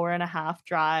 hour, hour and a half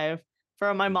drive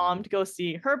for my mom Mm. to go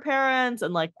see her parents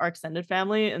and like our extended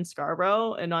family in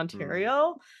Scarborough in Mm.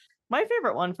 Ontario. My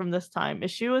favorite one from this time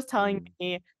is she was telling Mm.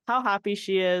 me how happy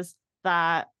she is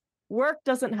that work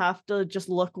doesn't have to just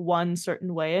look one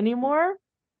certain way anymore.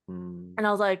 Mm. And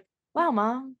I was like, wow,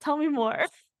 mom, tell me more.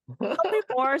 Tell me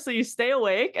more so you stay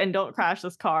awake and don't crash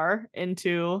this car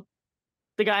into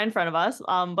the guy in front of us.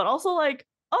 But also like,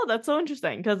 oh, that's so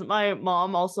interesting because my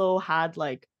mom also had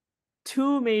like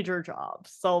two major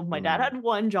jobs. So my dad Mm. had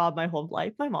one job my whole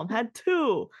life. My mom had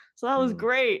two. So that was Mm.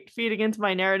 great feeding into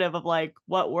my narrative of like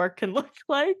what work can look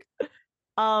like.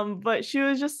 But she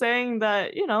was just saying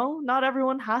that, you know, not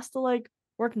everyone has to like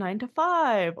work 9 to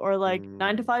 5 or like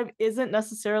 9 to 5 isn't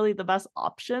necessarily the best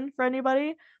option for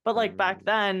anybody. But like back Mm.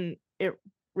 then, it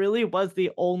really was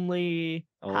the only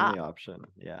path. Only option.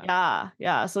 Yeah. Yeah,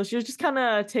 yeah. So she was just kind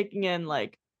of taking in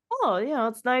like, oh, you know,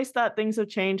 it's nice that things have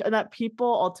changed and that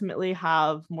people ultimately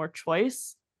have more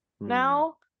choice Mm.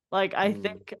 now. Like I Mm.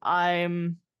 think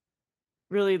I'm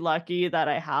really lucky that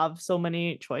I have so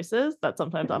many choices that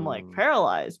sometimes I'm like Mm.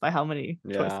 paralyzed by how many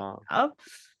choices Yeah. I have.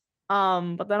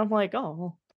 But then I'm like,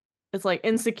 oh, it's like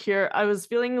insecure. I was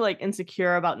feeling like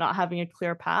insecure about not having a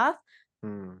clear path,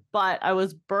 Mm. but I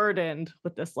was burdened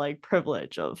with this like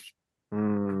privilege of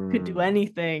you could do Mm.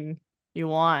 anything you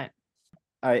want.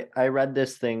 I read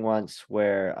this thing once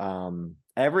where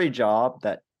every job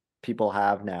that people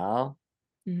have now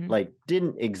Mhm. like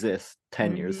didn't exist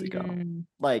 10 years ago. Mm.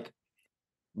 Like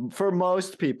for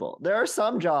most people, there are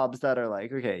some jobs that are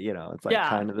like, okay, you know, it's like Yeah,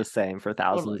 kind of the same for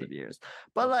thousands of totally. years.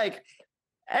 But like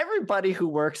everybody who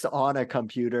works on a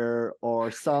computer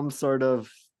or some sort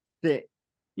of thing, it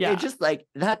Yeah. just like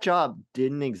that job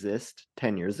didn't exist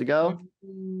 10 years ago.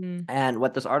 Mm. And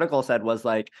what this article said was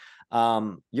like,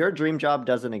 your dream job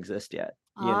doesn't exist yet.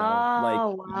 You know, like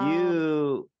Oh, wow.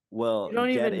 you You will don't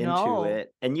get even into know.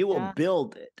 it and you will Yeah.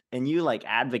 build it and you like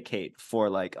advocate for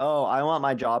like, oh, I want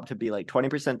my job to be like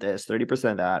 20% this,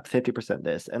 30% that, 50%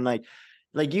 this. And like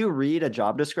you read a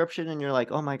job description and you're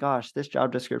like, oh my gosh, this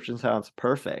job description sounds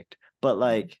perfect. But Mhm.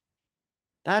 like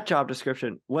that job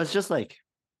description was just like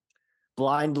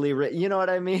blindly written. You know what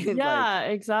I mean? Like, Yeah,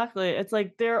 exactly. It's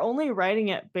like they're only writing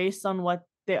it based on what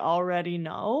they already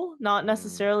know, not mm,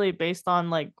 necessarily based on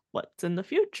like what's in the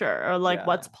future or like yeah.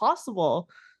 what's possible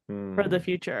for the Mm,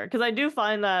 future. Because I do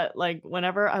find that like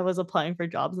whenever I was applying for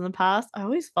jobs in the past, I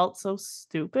always felt so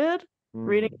stupid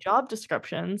reading mm. job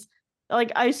descriptions.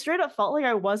 Like I straight up felt like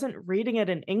I wasn't reading it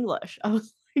in English. I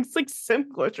was like, it's like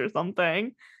Simglish or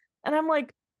something. And I'm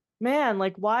like, man,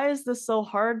 like why is this so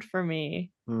hard for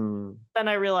me? Mm, Then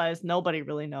I realized nobody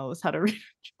really knows how to read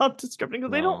a job description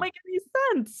because they don't no. make any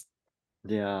sense.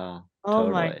 Yeah, Oh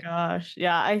my totally. gosh.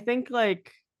 Yeah, I think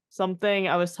like something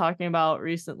I was talking about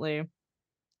recently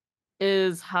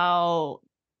is how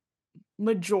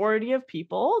majority of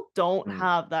people don't Mm,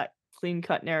 have that clean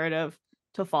cut narrative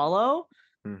to follow.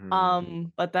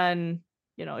 mhm, But then,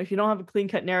 you know, if you don't have a clean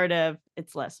cut narrative,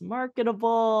 it's less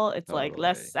marketable, it's like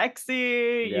less totally.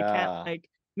 sexy, you can't Yeah. like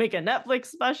make a Netflix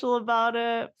special about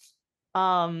it.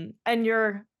 And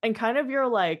kind of your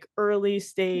like early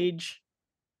stage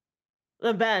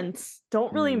events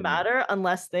don't really Mm, matter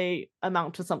unless they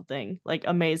amount to something like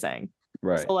amazing.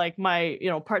 right. So like my, you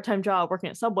know, part-time job working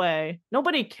at Subway,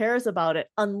 nobody cares about it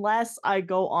unless I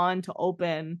go on to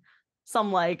open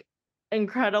some like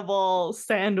incredible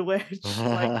sandwich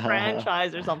like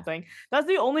franchise or something. That's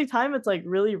the only time it's like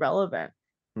really relevant.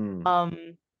 Mm,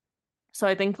 Um so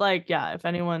I think like yeah, if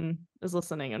anyone is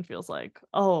listening and feels like,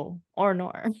 "Oh, or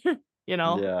nor," you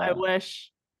know, I yeah.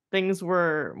 wish things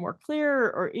were more clear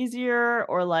or easier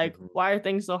or like Mhm. why are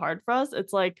things so hard for us?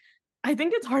 It's like I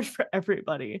think it's hard for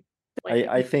everybody.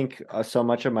 I think so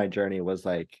much of my journey was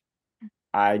like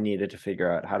I needed to figure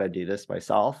out how to do this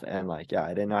myself and like yeah, I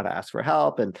didn't know how to ask for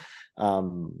help and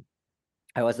um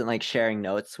I wasn't like sharing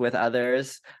notes with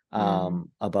others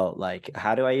about like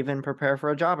how do I even prepare for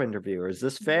a job interview, or is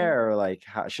this fair, or like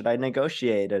how should I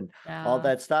negotiate and all Yeah.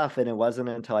 that stuff. And it wasn't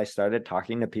until I started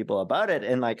talking to people about it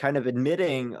and like kind of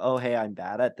admitting, oh hey, I'm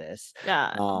bad at this.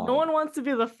 Yeah. No one wants to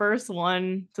be the first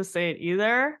one to say it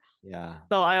either. Yeah.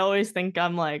 So I always think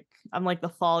I'm like the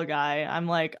fall guy. I'm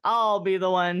like, I'll be the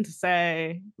one to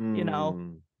say,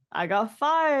 Mm, I got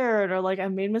fired, or like I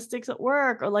made mistakes at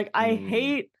work, or like I mm.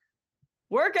 hate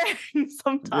working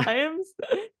sometimes.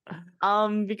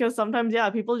 Because sometimes, yeah,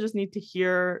 people just need to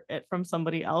hear it from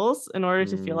somebody else in order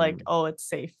to feel like, Mm. oh, it's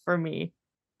safe for me.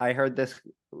 I heard this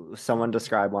someone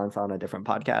describe once on a different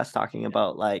podcast talking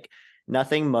about like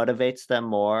nothing motivates them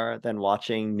more than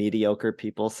watching mediocre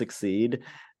people succeed.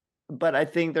 But I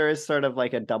think there is sort of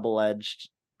like a double-edged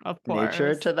Of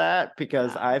nature course. to that,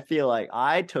 because Yeah. I feel like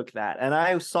I took that and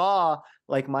I saw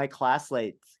like my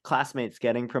classmates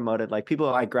getting promoted, like people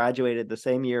I graduated the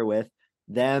same year with,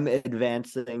 them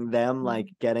advancing, them like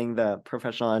getting the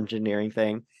professional engineering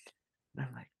thing. And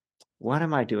I'm like, what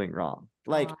am I doing wrong?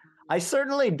 Like, Uh, I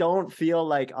certainly don't feel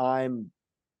like I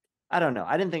don't know.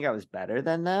 I didn't think I was better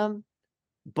than them,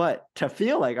 but to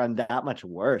feel like I'm that much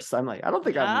worse, I'm like, I don't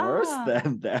think I'm worse yeah.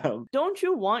 than them. Don't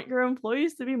you want your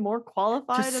employees to be more To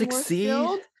qualified and more succeed.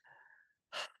 skilled?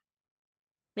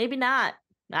 Maybe not.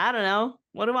 I don't know.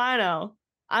 What do I know?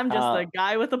 I'm just Uh a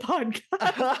guy with a podcast.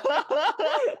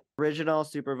 Original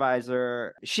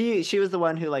supervisor, she was the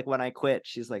one who like when I quit,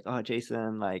 she's like, oh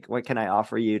Jason, like what can I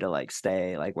offer you to like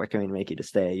stay, like what can we make you to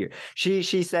stay? She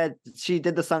said she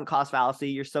did the sunk cost fallacy.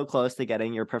 You're so close to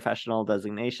getting your professional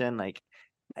designation, like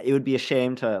it would be a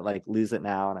shame to like lose it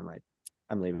now. And I'm like,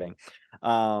 I'm leaving.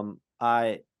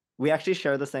 I We actually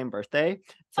share the same birthday,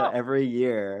 so Oh, every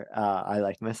year I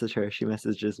like message her, she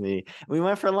messages me, we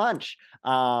went for lunch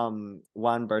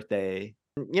one birthday.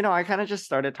 I kind of just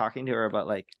started talking to her about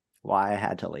like why I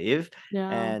had to leave. yeah.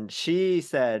 And she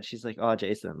said, she's like, oh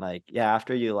Jason, like yeah,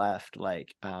 after you left,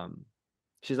 like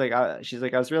she's like I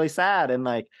was really sad. And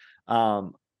like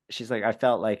um she's like I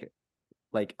felt like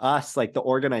us, like the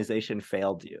organization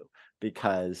failed you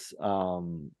because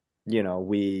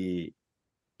we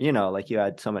like you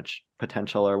had so much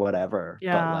potential or whatever. But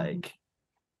Yeah. like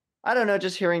I don't know,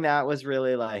 just hearing that was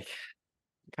really like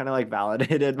kind of like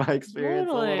validated my experience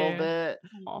a little Totally. bit.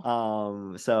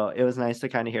 Aw. So it was nice to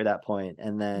kind of hear that point.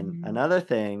 And then Mhm. another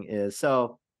thing is,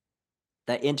 so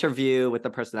the interview with the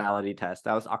personality test,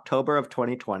 that was October of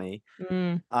 2020.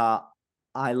 Mm. uh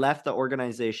I left the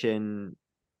organization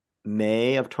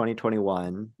May of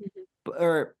 2021, Mhm.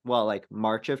 or well, like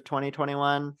March of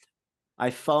 2021. I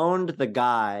phoned the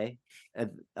guy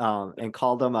and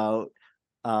called him out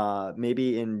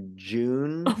maybe in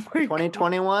June Oh of my god.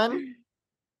 2021.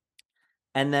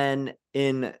 And then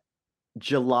in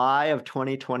July of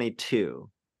 2022,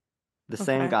 the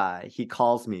same Okay. guy, he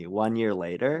calls me 1 year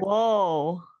later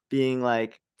Whoa. being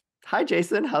like, "Hi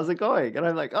Jason, how's it going?" And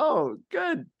I'm like, "Oh,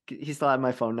 good." He still had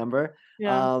my phone number.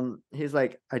 Yeah. He's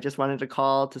like, "I just wanted to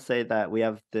call to say that we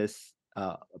have this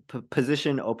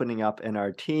position opening up in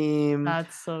our team.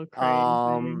 That's so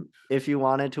crazy. If you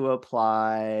wanted to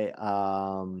apply,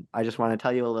 I just want to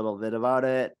tell you a little bit about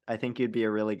it. I think you'd be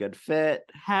a really good fit."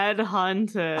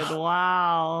 Headhunted.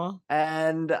 Wow.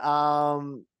 And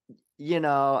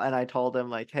and I told him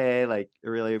like, "Hey, like I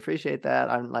really appreciate that.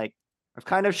 I'm like I've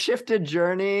kind of shifted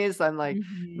journeys. I'm like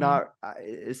Mhm. not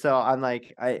so I'm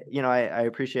like I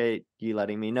appreciate you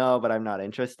letting me know, but I'm not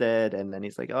interested." And then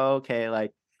he's like, "Oh, okay,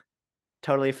 like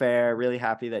totally fair. Really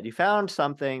happy that you found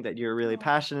something that you're really Oh,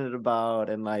 passionate about."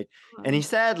 And like and he God.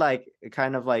 said like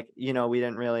kind of like, we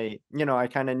didn't really, I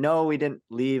kind of know we didn't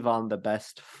leave on the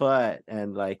best foot.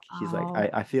 And like he's like, Wow.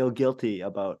 I feel guilty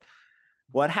about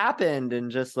what happened, and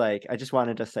just like I just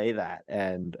wanted to say that.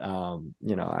 And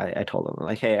I told him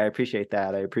like, hey, I appreciate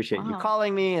that, I appreciate you Wow.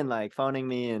 calling me and like phoning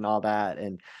me and all that.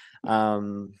 And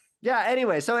yeah,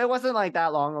 anyway, so it wasn't like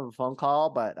that long of a phone call,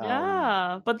 but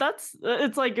Yeah, but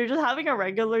it's like you're just having a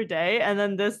regular day and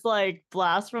then this like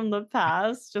blast from the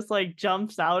past just like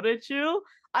jumps out at you.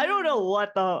 I don't know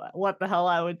what the hell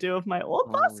I would do if my old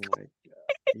oh boss my god,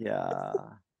 yeah.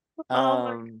 Oh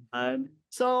my um god.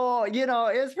 so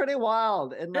it's pretty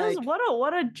wild. And It is like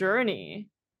what a journey.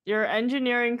 Your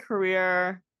engineering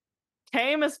career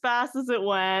came as fast as it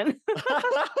went.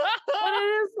 But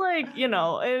it is like,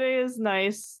 it is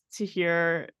nice to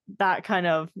hear that kind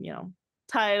of,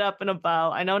 tie it up in a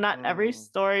bow. I know not every Mm,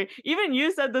 story, even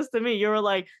you said this to me. You were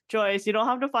like, Joyce, you don't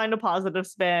have to find a positive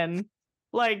spin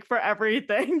like for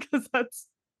everything because that's,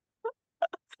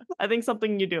 I think,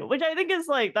 something you do, which I think is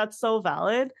like, that's so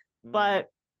valid. mm, But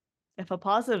if a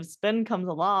positive spin comes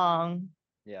along,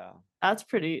 yeah. That's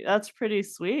pretty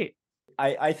sweet.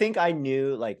 I think I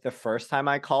knew like the first time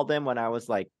I called him when I was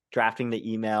like drafting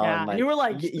the email and Yeah, and you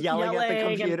like were like yelling at the yelling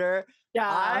and computer. yeah.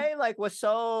 I like was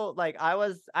so like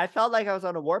I felt like I was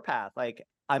on a warpath. Like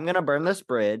I'm gonna burn this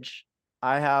bridge.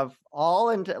 I have all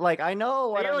into like I know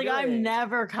what You're I'm like, I'm doing.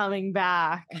 never coming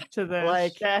back to this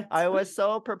Like shit. I was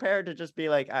so prepared to just be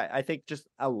like I think just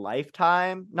a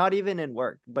lifetime, not even in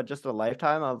work, but just a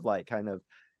lifetime of like kind of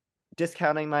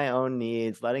discounting my own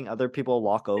needs, letting other people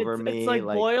walk over It's me, like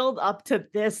like boiled up to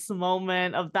this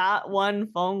moment of that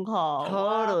one phone call.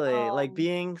 totally, like Wow.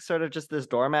 being sort of just this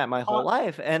doormat my whole Uh,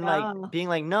 life and like yeah. being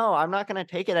like, no, I'm not gonna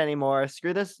take it anymore.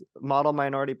 Screw this model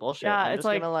minority bullshit. Yeah, I'm it's just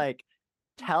like gonna like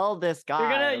tell this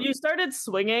guy. you started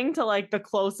swinging to like the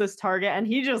closest target and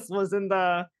he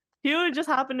would just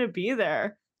happen to be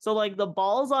there. So like the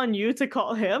ball's on you to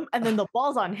call him and then the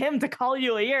ball's on him to call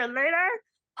you a year later.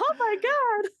 Oh my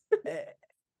god. eh,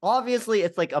 Obviously,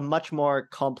 it's like a much more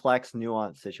complex,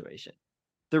 nuanced situation.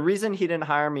 The reason he didn't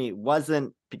hire me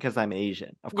wasn't because I'm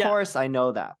Asian. Of Yeah. course, I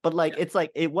know that. But like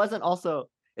it wasn't also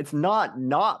it's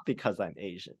not because I'm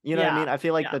Asian. You know what I Yeah. mean? I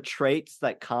feel like Yeah. the traits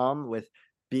that come with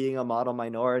being a model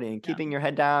minority and Yeah. keeping your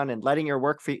head down and letting your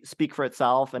work speak for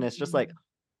itself and it's just like Mhm.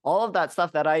 all of that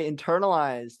stuff that I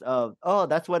internalized of, oh,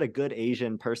 that's what a good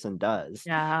Asian person does.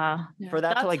 Yeah. For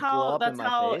that to like blow up in That's my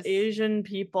how face. Asian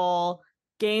people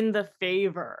gain the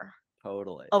favor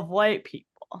Totally. of white people.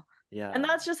 And Yeah.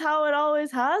 that's just how it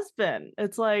always has been.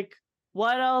 It's like,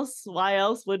 why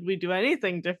else would we do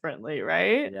anything differently,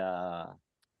 right? Yeah.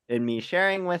 And me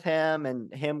sharing with him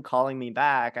and him calling me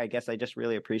back, I guess I just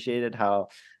really appreciated how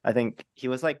I think he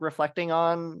was like reflecting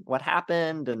on what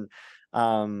happened and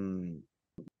um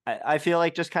I feel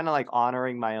like just kind of like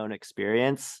honoring my own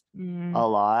experience Mm, a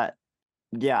lot.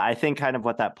 Yeah, I think kind of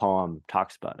what that poem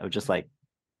talks about of just like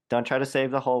don't try to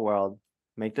save the whole world,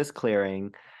 make this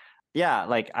clearing. Yeah,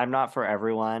 like I'm not for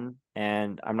everyone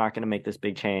and I'm not going to make this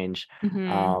big change.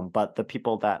 mhm. But the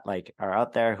people that like are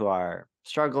out there who are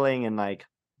struggling and like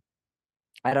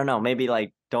I don't know, maybe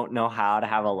like don't know how to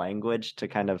have a language to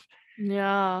kind of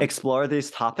Yeah. explore these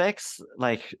topics.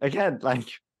 Like again, like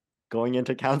going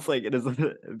into counseling, it is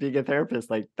being a therapist.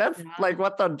 Like that's Yeah. like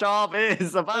what the job is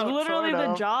That's about, literally sort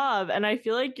the of. job. And I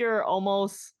feel like you're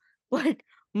almost like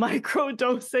micro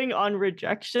dosing on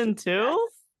rejection Yes. too.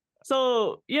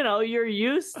 So, you're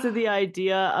used to the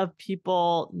idea of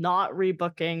people not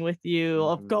rebooking with you,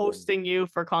 of Hmm. ghosting you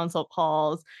for consult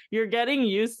calls. You're getting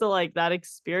used to like that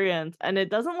experience and it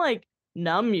doesn't like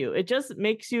numb you. It just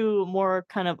makes you more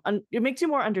kind of it makes you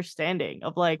more understanding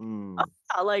of like Mm.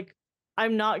 like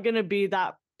I'm not going to be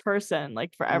that person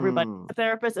like for everybody. Mm. A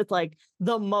therapist, it's like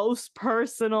the most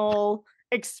personal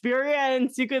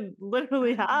experience you could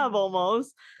literally have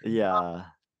almost. Yeah.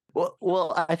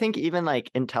 Well, I think even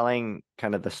like in telling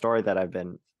kind of the story that I've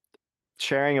been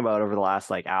sharing about over the last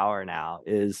like hour now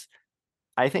is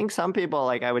I think some people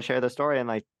like I would share the story and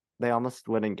like they almost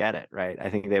wouldn't get it, right? I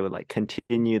think they would like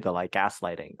continue the like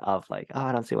gaslighting of like, oh,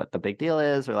 I don't see what the big deal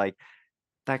is, or like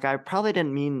that guy probably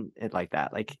didn't mean it like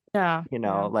that. Like, Yeah.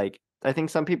 Yeah. like I think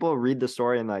some people read the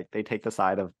story and like they take the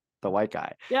side of the white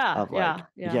guy Yeah. of like,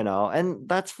 Yeah. Yeah. and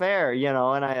that's fair, and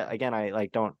I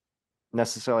like don't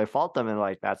necessarily fault them and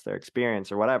like that's their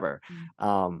experience or whatever.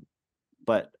 Mm.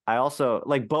 But I also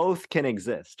like both can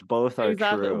exist. Both are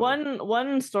Exactly. true.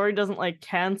 One story doesn't like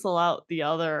cancel out the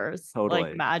others like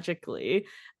Totally. magically.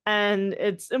 And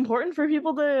it's important for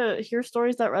people to hear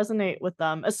stories that resonate with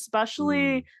them, Mm,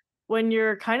 especially when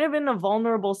you're kind of in a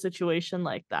vulnerable situation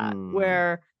like that, mm.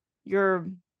 where your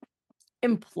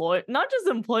not just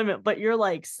employment, but your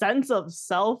like sense of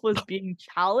self was being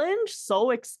challenged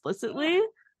so explicitly.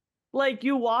 Like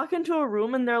you walk into a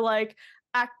room and they're like,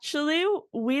 actually,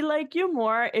 we like you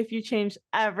more if you change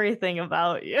everything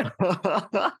about you.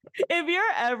 If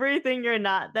you're everything you're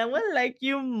not, then we'll like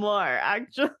you more.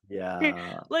 Actually,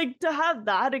 Yeah. like to have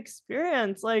that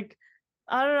experience, like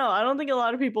I don't know. I don't think a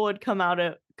lot of people would come out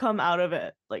of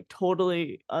it like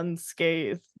totally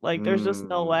unscathed. Like there's just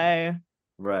no Mm, way.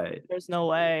 right. There's no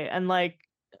way. And like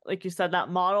you said, that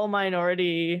model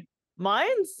minority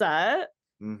mindset,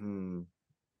 Mhm.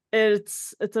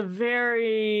 it's a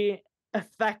very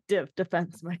effective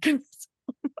defense mechanism.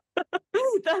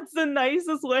 That's the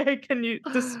nicest way I can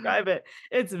describe it.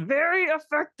 It's very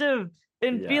effective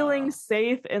in feeling Yeah.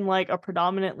 safe in like a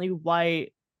predominantly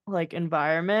white like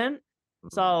environment. Mm,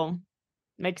 So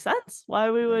makes sense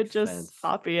why we would makes just sense.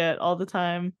 copy it all the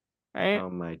time, right? Oh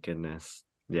my goodness.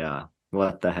 Yeah.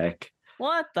 What the heck?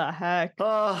 What the heck?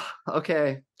 Oh,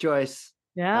 okay, Joyce.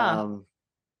 Yeah. Um,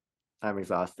 I'm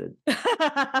exhausted.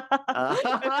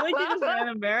 I feel like you just ran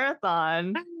a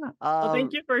marathon. Well, thank Um,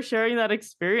 you for sharing that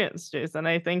experience, Jason.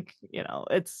 I think,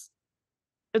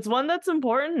 it's one that's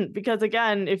important because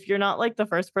again, if you're not like the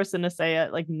first person to say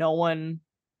it, like no one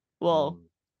will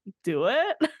mm, do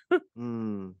it.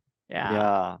 mm,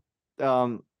 Yeah.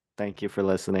 yeah. Thank you for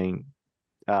listening.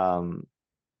 Um,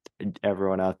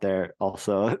 everyone out there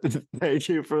also, thank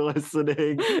you for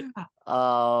listening.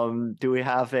 Do we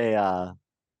have a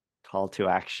call to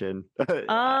action?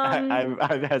 Um,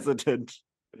 I'm hesitant.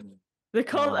 the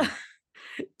call Um,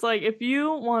 it's like if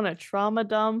you want a trauma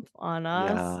dump on us,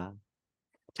 yeah.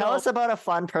 Tell go. us about a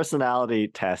fun personality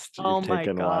test Oh you've my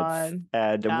taken once god.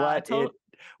 and Yeah,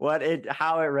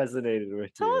 how it resonated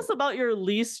with tell you. us about your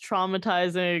least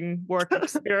traumatizing work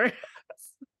experience.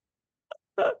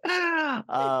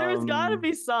 There's got to um,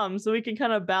 be some so we can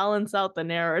kind of balance out the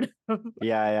narrative.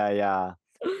 yeah.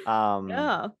 Um,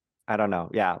 Yeah. I don't know.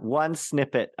 Yeah, one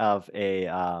snippet of a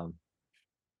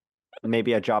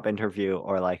maybe a job interview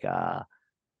or like a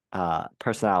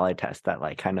personality test that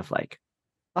like kind of like,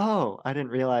 oh, I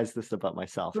didn't realize this about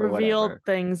myself or Revealed whatever.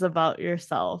 things about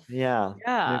yourself. Yeah,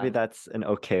 maybe Yeah, that's an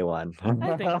okay one.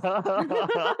 I think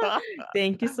so.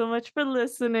 Thank you so much for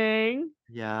listening,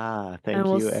 Yeah, and thank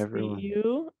we'll you, see everyone.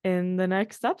 you in the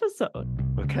next episode.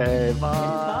 Okay, Okay, bye.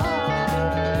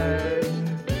 bye.